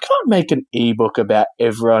God, I can't make an ebook about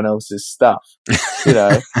everyone else's stuff.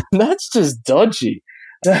 That's just dodgy.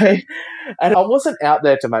 So, and I wasn't out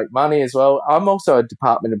there to make money as well. I'm also a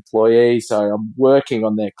department employee, so I'm working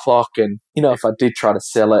on their clock. And, if I did try to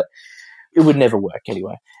sell it, it would never work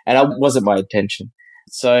anyway. And it wasn't my intention.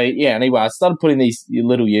 So, anyway, I started putting these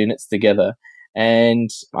little units together. And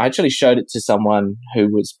I actually showed it to someone who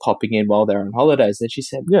was popping in while they were on holidays. And she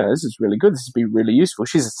said, this is really good. This would be really useful.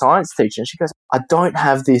 She's a science teacher. And she goes, I don't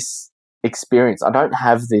have this experience. I don't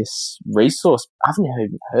have this resource. I haven't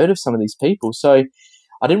even heard of some of these people. So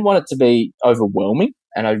I didn't want it to be overwhelming.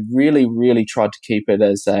 And I really, really tried to keep it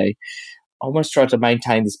as almost tried to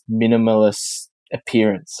maintain this minimalist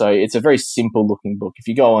appearance. So it's a very simple looking book. If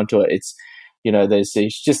you go onto it, it's,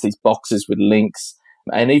 there's just these boxes with links.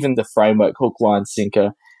 And even the framework, hook, line,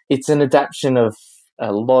 sinker, it's an adaptation of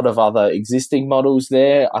a lot of other existing models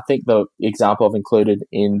there. I think the example I've included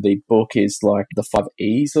in the book is like the 5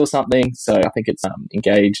 E's or something. So I think it's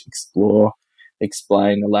engage, explore,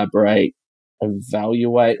 explain, elaborate,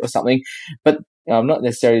 evaluate or something. But I'm not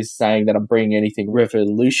necessarily saying that I'm bringing anything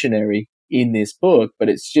revolutionary in this book, but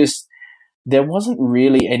it's just there wasn't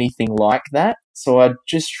really anything like that. So I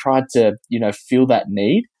just tried to, fill that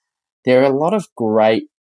need. There are a lot of great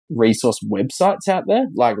resource websites out there,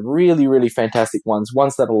 like really, really fantastic ones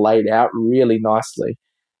that are laid out really nicely.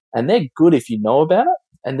 And they're good if you know about it.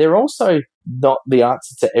 And they're also not the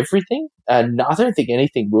answer to everything. And I don't think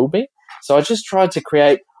anything will be. So I just tried to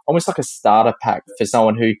create almost like a starter pack for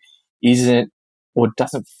someone who isn't or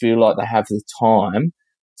doesn't feel like they have the time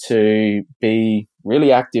to be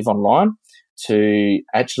really active online, to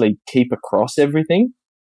actually keep across everything.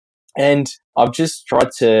 And I've just tried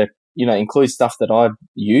to, include stuff that I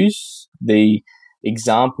use. The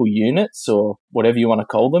example units or whatever you want to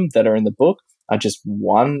call them that are in the book are just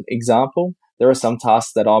one example. There are some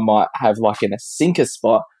tasks that I might have like in a sinker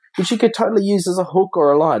spot, which you could totally use as a hook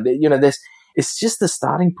or a line. It's just the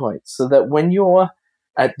starting point so that when you're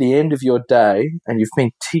at the end of your day and you've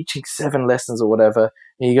been teaching 7 lessons or whatever,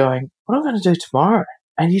 and you're going, what am I going to do tomorrow?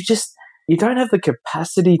 And you don't have the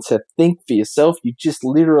capacity to think for yourself. You just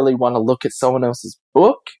literally want to look at someone else's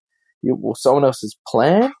book or someone else's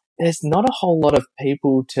plan. There's not a whole lot of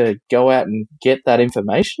people to go out and get that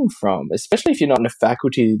information from, especially if you're not in a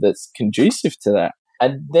faculty that's conducive to that.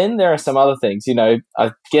 And then there are some other things.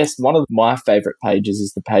 I guess one of my favorite pages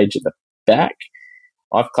is the page at the back.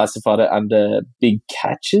 I've classified it under big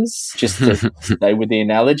catches, just to stay with the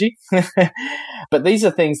analogy. But these are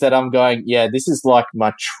things that I'm going, this is like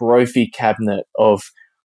my trophy cabinet of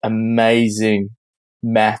amazing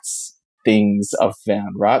maths things I've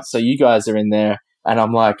found, right? So you guys are in there and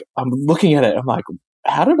I'm looking at it. I'm like,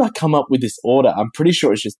 how did I come up with this order? I'm pretty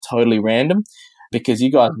sure it's just totally random because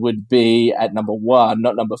you guys would be at number 1,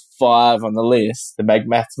 not number 5 on the list, the Make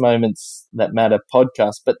Maths Moments That Matter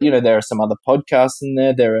podcast. But, there are some other podcasts in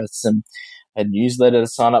there. There are a newsletter to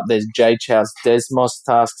sign up. There's Jay Chow's Desmos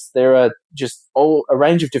tasks. There are just a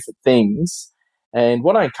range of different things. And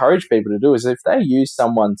what I encourage people to do is if they use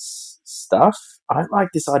someone's stuff, I don't like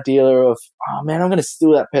this idea of, oh man, I'm going to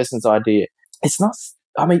steal that person's idea. It's not,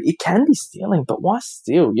 it can be stealing, but why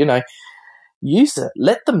steal? Use it.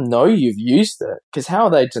 Let them know you've used it, because how are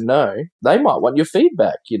they to know? They might want your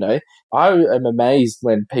feedback, I am amazed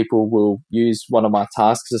when people will use one of my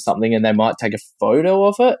tasks or something and they might take a photo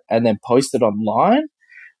of it and then post it online.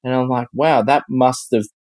 And I'm like, wow, that must have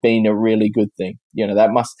been a really good thing.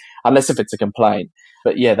 That must, unless if it's a complaint.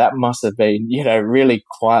 But yeah, that must have been, really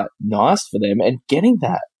quite nice for them. And getting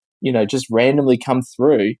that, just randomly come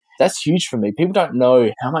through, that's huge for me. People don't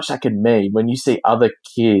know how much that can mean when you see other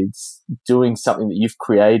kids doing something that you've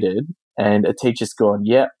created and a teacher's gone,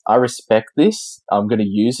 yeah, I respect this. I'm going to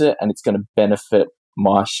use it and it's going to benefit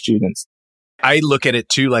my students. I look at it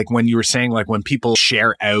too, like when you were saying, like when people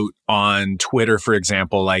share out on Twitter, for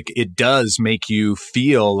example, like it does make you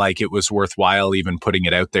feel like it was worthwhile even putting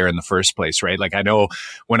it out there in the first place, right? Like I know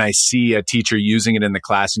when I see a teacher using it in the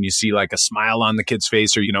class and you see like a smile on the kid's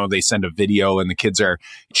face, or, they send a video and the kids are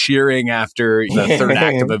cheering after the third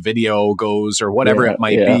act of a video goes or whatever it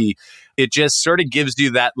might be. It just sort of gives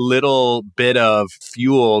you that little bit of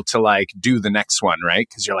fuel to like do the next one, right?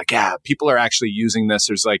 Because you're like, yeah, people are actually using this.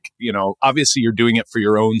 There's like, obviously you're doing it for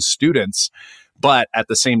your own students, but at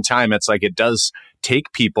the same time, it's like it does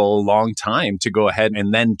take people a long time to go ahead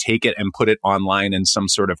and then take it and put it online in some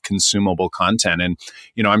sort of consumable content. And,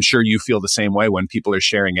 I'm sure you feel the same way when people are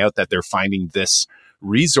sharing out that they're finding this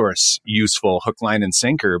resource useful, hook, line, and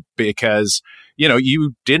sinker, because,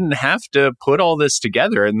 you didn't have to put all this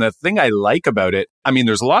together. And the thing I like about it,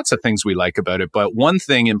 there's lots of things we like about it, but one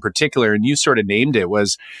thing in particular, and you sort of named it,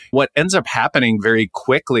 was what ends up happening very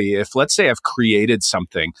quickly. If let's say I've created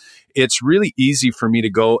something, it's really easy for me to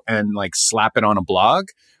go and like slap it on a blog.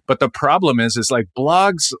 But the problem is like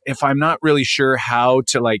blogs, if I'm not really sure how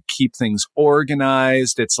to like keep things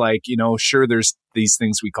organized, it's like, sure, there's these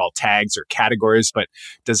things we call tags or categories, but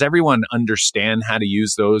does everyone understand how to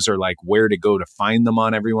use those or like where to go to find them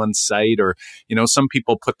on everyone's site? Or, some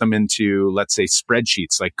people put them into, let's say,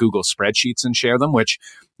 spreadsheets like Google Spreadsheets and share them, which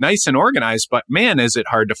nice and organized, but man, is it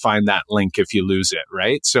hard to find that link if you lose it,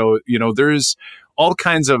 right? So, there's all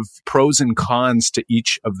kinds of pros and cons to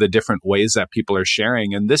each of the different ways that people are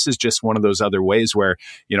sharing. And this is just one of those other ways where,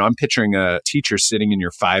 I'm picturing a teacher sitting in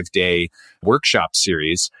your 5-day workshop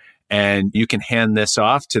series, and you can hand this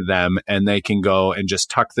off to them and they can go and just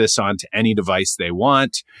tuck this onto any device they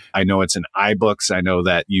want. I know it's in iBooks. I know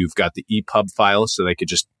that you've got the EPUB file, so they could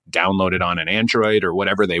just download it on an Android or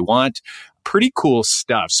whatever they want. Pretty cool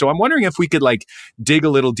stuff. So I'm wondering if we could like dig a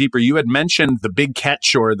little deeper. You had mentioned the big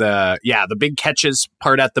catch or the big catches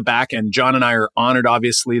part at the back. And John and I are honored,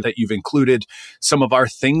 obviously, that you've included some of our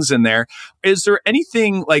things in there. Is there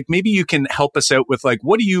anything like maybe you can help us out with like,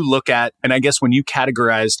 what do you look at? And I guess when you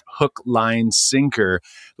categorized hook, line, sinker,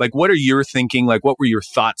 like what are your thinking? Like what were your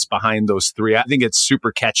thoughts behind those 3? I think it's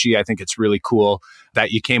super catchy. I think it's really cool that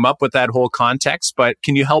you came up with that whole context, but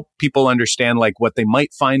can you help people understand like what they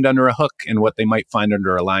might find under a hook and what they might find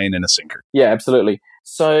under a line and a sinker? Yeah, absolutely.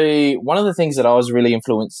 So one of the things that I was really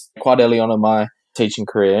influenced quite early on in my teaching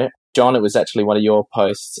career, John, it was actually one of your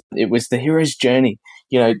posts. It was the hero's journey,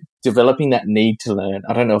 developing that need to learn.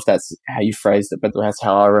 I don't know if that's how you phrased it, but that's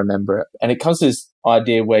how I remember it. And it comes to this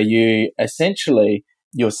idea where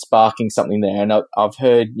you're sparking something there. And I've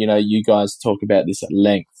heard, you guys talk about this at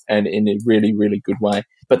length and in a really, really good way.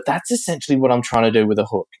 But that's essentially what I'm trying to do with a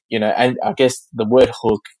hook, and I guess the word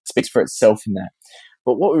hook speaks for itself in that.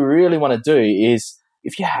 But what we really want to do is,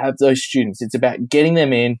 if you have those students, it's about getting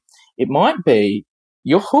them in. It might be,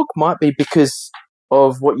 your hook might be because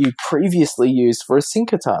of what you previously used for a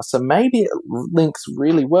sinker task. So maybe it links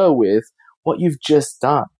really well with what you've just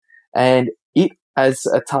done. And it, as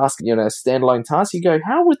a task, a standalone task, you go,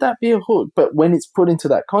 how would that be a hook? But when it's put into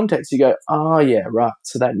that context, you go, oh yeah, right.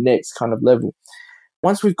 So that next kind of level.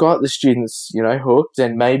 Once we've got the students, hooked,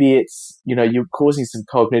 and maybe it's, you're causing some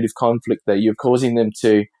cognitive conflict there. You're causing them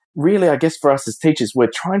to really, I guess for us as teachers, we're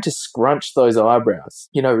trying to scrunch those eyebrows.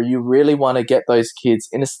 You really want to get those kids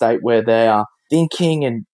in a state where they are thinking.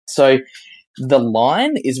 And so the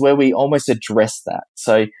line is where we almost address that.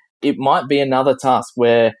 So it might be another task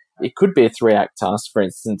where it could be a 3-act task, for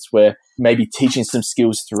instance, where maybe teaching some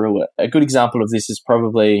skills through it. A good example of this is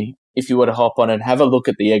probably if you were to hop on and have a look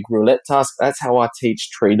at the egg roulette task. That's how I teach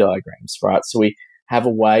tree diagrams, right? So we have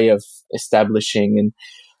a way of establishing and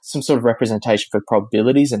some sort of representation for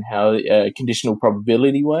probabilities and how conditional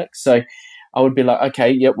probability works. So I would be like,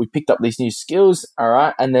 okay, yep, we picked up these new skills, all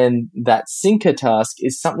right, and then that sinker task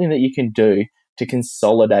is something that you can do to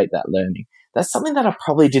consolidate that learning. That's something that I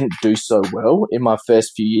probably didn't do so well in my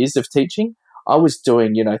first few years of teaching. I was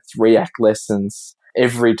doing, 3-act lessons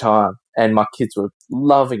every time, and my kids were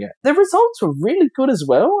loving it. The results were really good as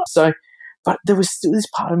well. So, but there was still this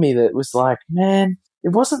part of me that was like, man,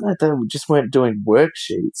 it wasn't that they just weren't doing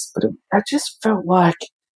worksheets, but I just felt like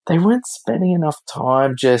they weren't spending enough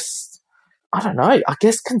time just, I don't know, I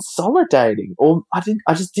guess consolidating, or I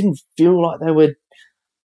just didn't feel like they were,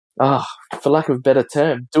 for lack of a better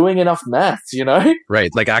term, doing enough maths,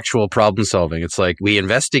 Right, like actual problem solving. It's like we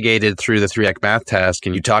investigated through the 3-act math task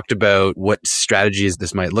and you talked about what strategies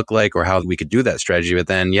this might look like or how we could do that strategy. But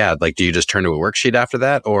then, do you just turn to a worksheet after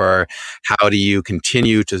that? Or how do you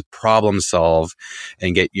continue to problem solve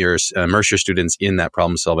and get immerse your students in that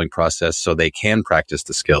problem solving process so they can practice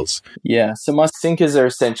the skills? Yeah, so my sinkers are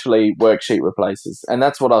essentially worksheet replacers. And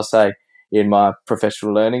that's what I'll say in my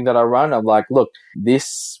professional learning that I run. I'm like, look,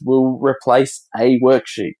 this will replace a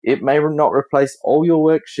worksheet. It may not replace all your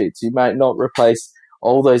worksheets. You may not replace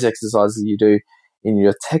all those exercises you do in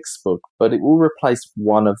your textbook, but it will replace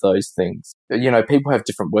one of those things. People have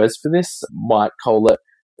different words for this. Might call it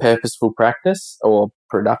purposeful practice or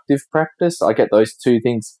productive practice. I get those two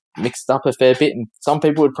things mixed up a fair bit, and some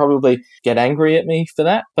people would probably get angry at me for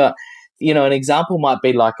that. But an example might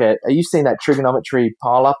be like are you seeing that trigonometry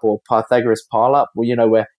pile-up or Pythagoras pile-up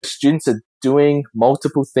where students are doing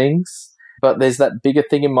multiple things, but there's that bigger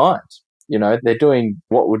thing in mind. They're doing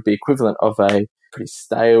what would be equivalent of a pretty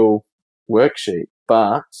stale worksheet,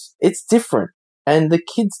 but it's different. And the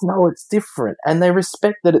kids know it's different and they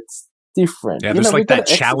respect that it's different. Yeah, there's like that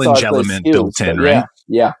challenge element built in, right?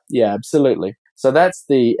 Yeah, absolutely. So that's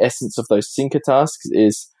the essence of those sinker tasks,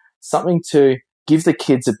 is something to give the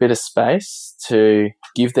kids a bit of space to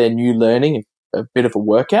give their new learning a bit of a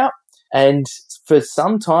workout. And for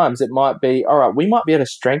sometimes it might be, all right, we might be able to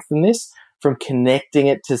strengthen this from connecting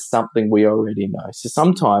it to something we already know. So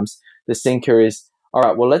sometimes the sinker is, all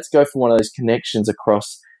right, well, let's go for one of those connections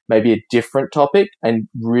across maybe a different topic and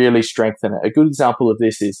really strengthen it. A good example of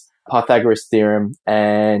this is Pythagoras theorem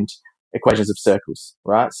and equations of circles,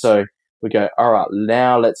 right? So we go, all right,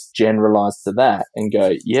 now let's generalize to that and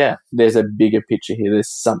go, yeah, there's a bigger picture here.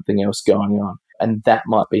 There's something else going on. And that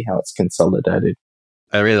might be how it's consolidated.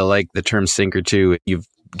 I really like the term sinker too. You've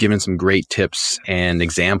given some great tips and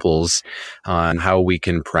examples on how we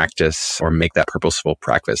can practice or make that purposeful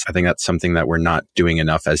practice. I think that's something that we're not doing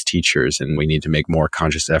enough as teachers, and we need to make more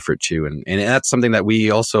conscious effort to. And that's something that we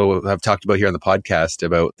also have talked about here on the podcast,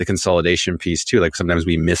 about the consolidation piece too. Like sometimes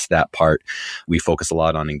we miss that part. We focus a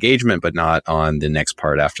lot on engagement, but not on the next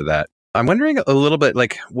part after that. I'm wondering a little bit,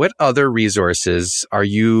 like, what other resources are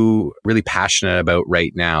you really passionate about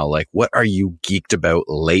right now? Like, what are you geeked about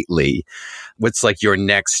lately? What's like your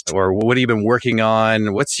next, or what have you been working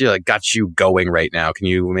on? What's got you going right now? Can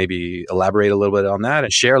you maybe elaborate a little bit on that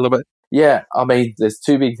and share a little bit? Yeah, I mean, there's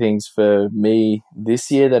two big things for me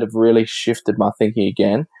this year that have really shifted my thinking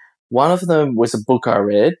again. One of them was a book I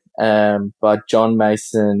read by John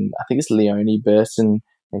Mason, I think it's Leonie Burton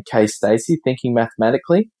and Kay Stacey, Thinking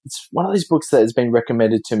Mathematically. It's one of those books that has been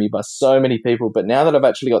recommended to me by so many people, but now that I've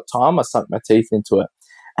actually got time, I sunk my teeth into it.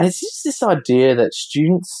 And it's just this idea that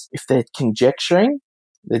students, if they're conjecturing,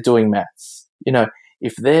 they're doing maths.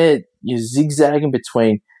 If they're zigzagging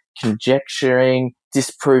between conjecturing,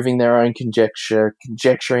 disproving their own conjecture,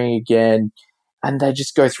 conjecturing again, and they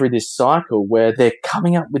just go through this cycle where they're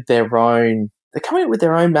coming up with their own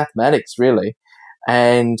mathematics, really.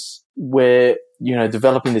 And we're,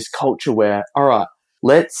 developing this culture where, all right,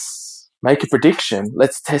 let's make a prediction.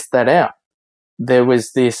 Let's test that out. There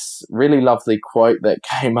was this really lovely quote that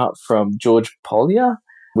came up from George Polya,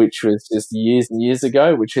 which was just years and years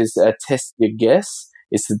ago, which is, test your guess.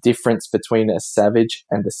 It's the difference between a savage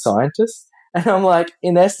and a scientist. And I'm like,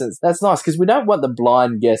 in essence, that's nice, because we don't want the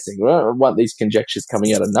blind guessing. We don't want these conjectures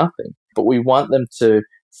coming out of nothing, but we want them to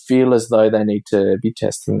feel as though they need to be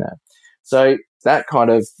testing that. So that kind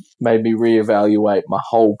of made me reevaluate my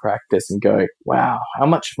whole practice and go, wow, how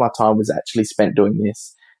much of my time was actually spent doing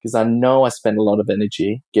this? Because I know I spent a lot of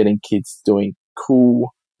energy getting kids doing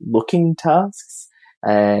cool looking tasks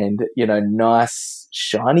and, nice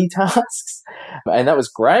shiny tasks. And that was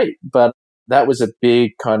great, but that was a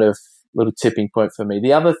big kind of little tipping point for me.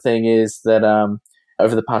 The other thing is that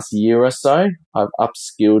over the past year or so, I've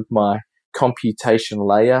upskilled my computation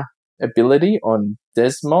layer ability on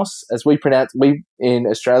Desmos. As we in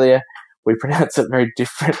Australia, we pronounce it very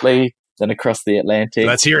differently than across the Atlantic.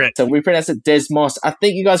 Let's hear it. So we pronounce it Desmos. I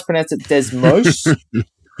think you guys pronounce it Desmos.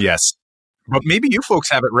 Yes. But maybe you folks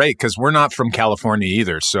have it right, because we're not from California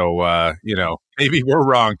either. So, maybe we're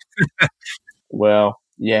wrong. Well,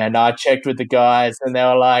 yeah, no, I checked with the guys and they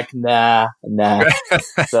were like, nah.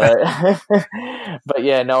 So, but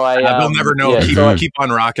yeah, no, we'll never know. Yeah, keep on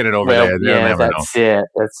rocking it over there. They'll never know.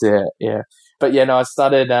 That's it. Yeah. But yeah, no, I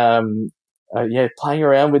started, playing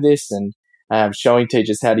around with this and showing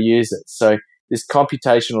teachers how to use it. So this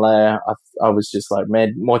computation layer, I was just like,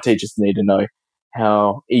 man, more teachers need to know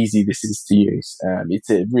how easy this is to use. It's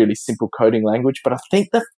a really simple coding language, but I think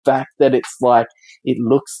the fact that it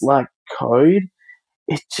looks like code,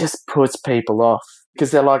 it just puts people off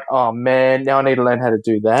because they're like, oh man, now I need to learn how to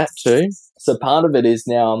do that too. So part of it is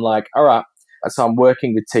now I'm like, all right, so I'm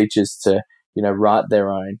working with teachers to, write their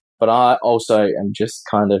own, but I also am just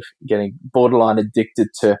kind of getting borderline addicted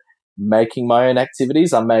to making my own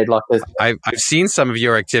activities. I made like this. I've seen some of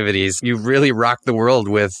your activities. You really rocked the world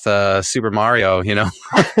with Super Mario, Yeah.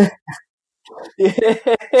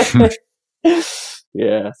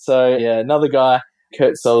 Yeah. So yeah, another guy,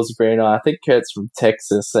 Kurt Salisbury, and I think Kurt's from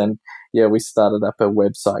Texas, and yeah, we started up a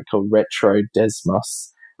website called Retro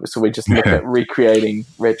Desmos. So we just look at recreating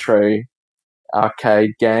retro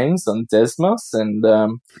arcade games on Desmos and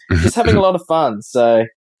just having a lot of fun. So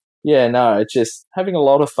yeah, no, just having a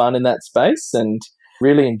lot of fun in that space and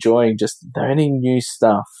really enjoying just learning new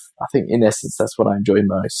stuff. I think in essence, that's what I enjoy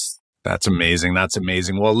most. That's amazing.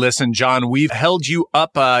 Well, listen, John, we've held you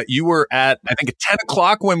up. You were at, I think, 10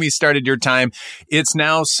 o'clock when we started your time. It's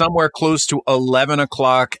now somewhere close to 11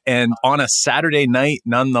 o'clock and on a Saturday night,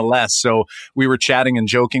 nonetheless. So we were chatting and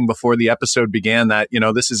joking before the episode began that,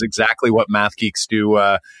 this is exactly what math geeks do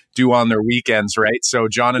on their weekends, right? So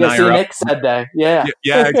John and I are up next Saturday. Yeah.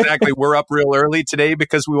 Yeah, exactly. We're up real early today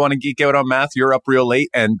because we want to geek out on math. You're up real late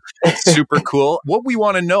and super cool. What we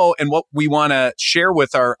want to know and what we want to share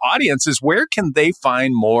with our audience is where can they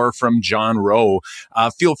find more from John Rowe?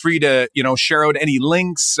 Feel free to, share out any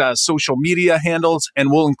links, social media handles,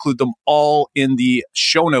 and we'll include them all in the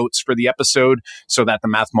show notes for the episode so that the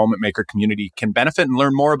Math Moment Maker community can benefit and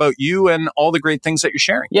learn more about you and all the great things that you're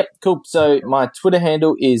sharing. Yep, cool. So my Twitter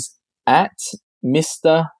handle is at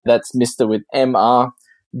Mr. That's Mr. with MR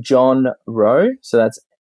John Rowe. So that's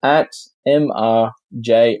at MRJOHNROWE.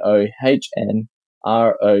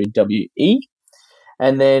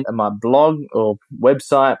 And then my blog or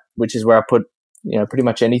website, which is where I put, pretty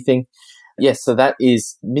much anything. Yes, so that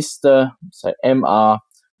is mrrowe.com.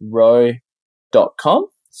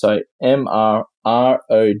 So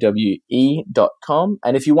MRROWE.com.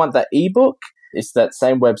 And if you want that ebook, it's that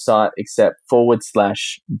same website except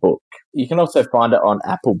 /book. You can also find it on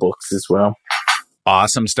Apple Books as well.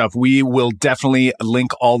 Awesome stuff. We will definitely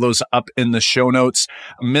link all those up in the show notes.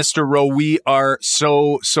 Mr. Rowe, we are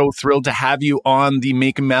so thrilled to have you on the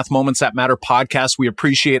Making Math Moments That Matter podcast. We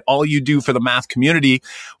appreciate all you do for the math community.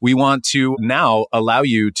 We want to now allow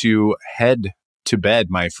you to head to bed,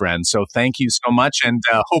 my friend. So thank you so much. And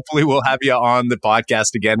hopefully we'll have you on the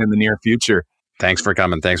podcast again in the near future. Thanks for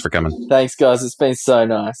coming. Thanks, guys. It's been so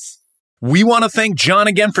nice. We want to thank John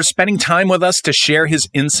again for spending time with us to share his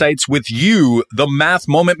insights with you, the Math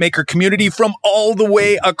Moment Maker community from all the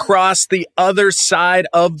way across the other side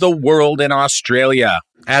of the world in Australia.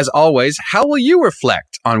 As always, how will you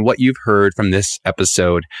reflect on what you've heard from this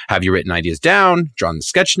episode? Have you written ideas down, drawn the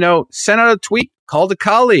sketch note, sent out a tweet, called a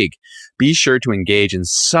colleague? Be sure to engage in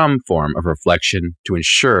some form of reflection to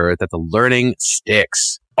ensure that the learning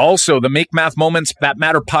sticks. Also, the Make Math Moments That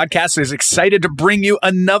Matter podcast is excited to bring you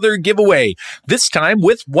another giveaway, this time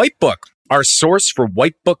with Whitebook, our source for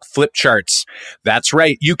Whitebook flip charts. That's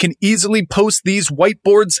right. You can easily post these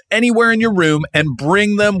whiteboards anywhere in your room and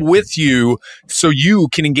bring them with you so you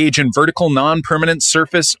can engage in vertical non-permanent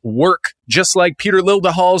surface work, just like Peter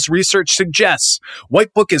Lildahal's research suggests.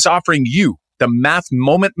 Whitebook is offering you, the Math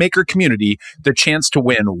Moment Maker community, the chance to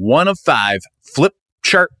win one of 5 flip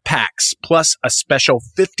chart packs plus a special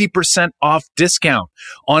 50% off discount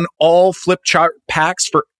on all flip chart packs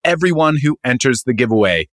for everyone who enters the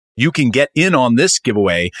giveaway. You can get in on this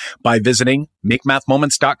giveaway by visiting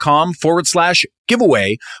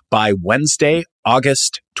makemathmoments.com/giveaway by Wednesday,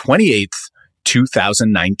 August 28th,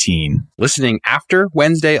 2019. Listening after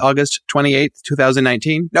Wednesday, August 28th,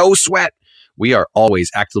 2019? No sweat. We are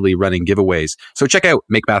always actively running giveaways. So check out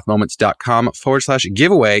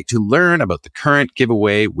makemathmoments.com/giveaway to learn about the current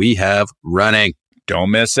giveaway we have running.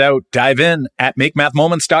 Don't miss out. Dive in at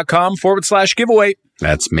makemathmoments.com/giveaway.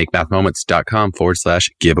 That's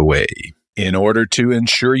makemathmoments.com/giveaway. In order to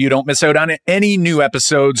ensure you don't miss out on any new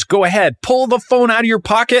episodes, go ahead, pull the phone out of your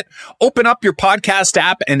pocket, open up your podcast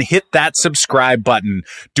app, and hit that subscribe button.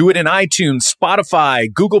 Do it in iTunes,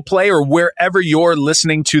 Spotify, Google Play, or wherever you're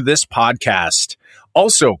listening to this podcast.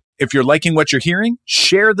 Also, if you're liking what you're hearing,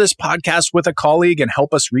 share this podcast with a colleague and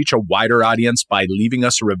help us reach a wider audience by leaving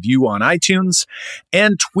us a review on iTunes,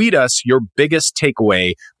 and tweet us your biggest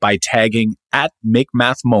takeaway by tagging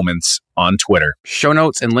 @MakeMathMoments on Twitter. Show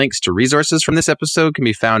notes and links to resources from this episode can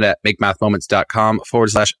be found at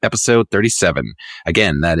makemathmoments.com/episode 37.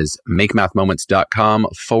 Again, that is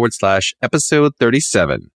makemathmoments.com/episode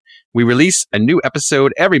 37. We release a new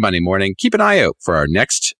episode every Monday morning. Keep an eye out for our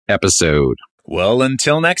next episode. Well,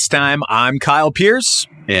 until next time, I'm Kyle Pierce.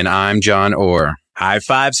 And I'm John Orr. High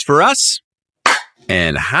fives for us.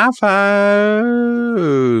 And high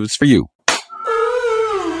fives for you.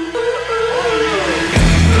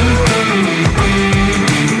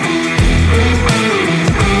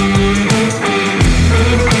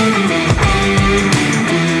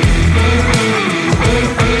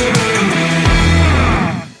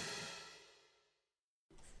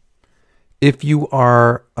 If you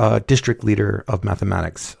are a district leader of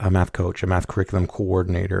mathematics, a math coach, a math curriculum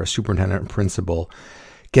coordinator, a superintendent, principal,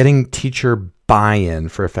 getting teacher buy-in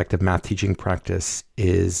for effective math teaching practice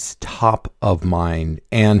is top of mind.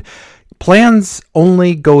 And plans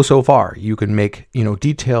only go so far. You can make,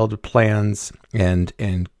 detailed plans and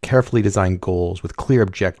carefully designed goals with clear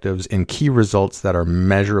objectives and key results that are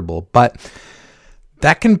measurable. But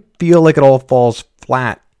that can feel like it all falls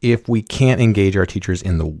flat if we can't engage our teachers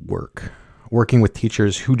in the work. Working with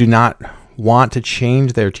teachers who do not want to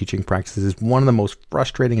change their teaching practices is one of the most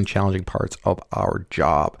frustrating and challenging parts of our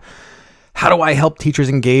job. How do I help teachers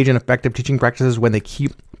engage in effective teaching practices when they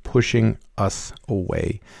keep pushing us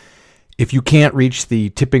away? If you can't reach the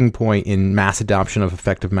tipping point in mass adoption of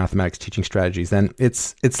effective mathematics teaching strategies, then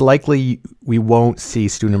it's likely we won't see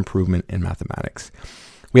student improvement in mathematics.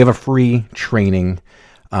 We have a free training,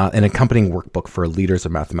 an accompanying workbook for leaders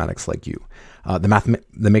of mathematics like you.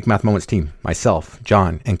 The Make Math Moments team, myself,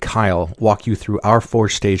 John, and Kyle walk you through our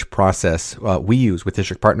 4-stage process we use with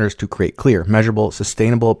district partners to create clear, measurable,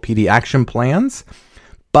 sustainable PD action plans,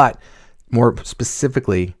 but more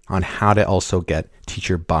specifically on how to also get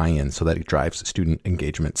teacher buy-in so that it drives student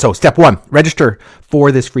engagement. So step 1, register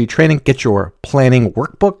for this free training, get your planning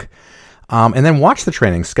workbook, and then watch the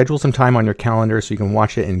training. Schedule some time on your calendar so you can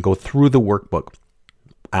watch it and go through the workbook.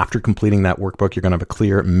 After completing that workbook, you're going to have a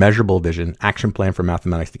clear, measurable vision, action plan for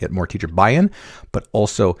mathematics to get more teacher buy-in, but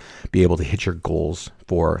also be able to hit your goals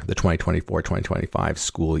for the 2024-2025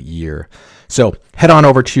 school year. So head on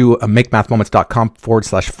over to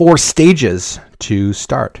makemathmoments.com/4 stages to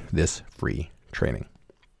start this free training.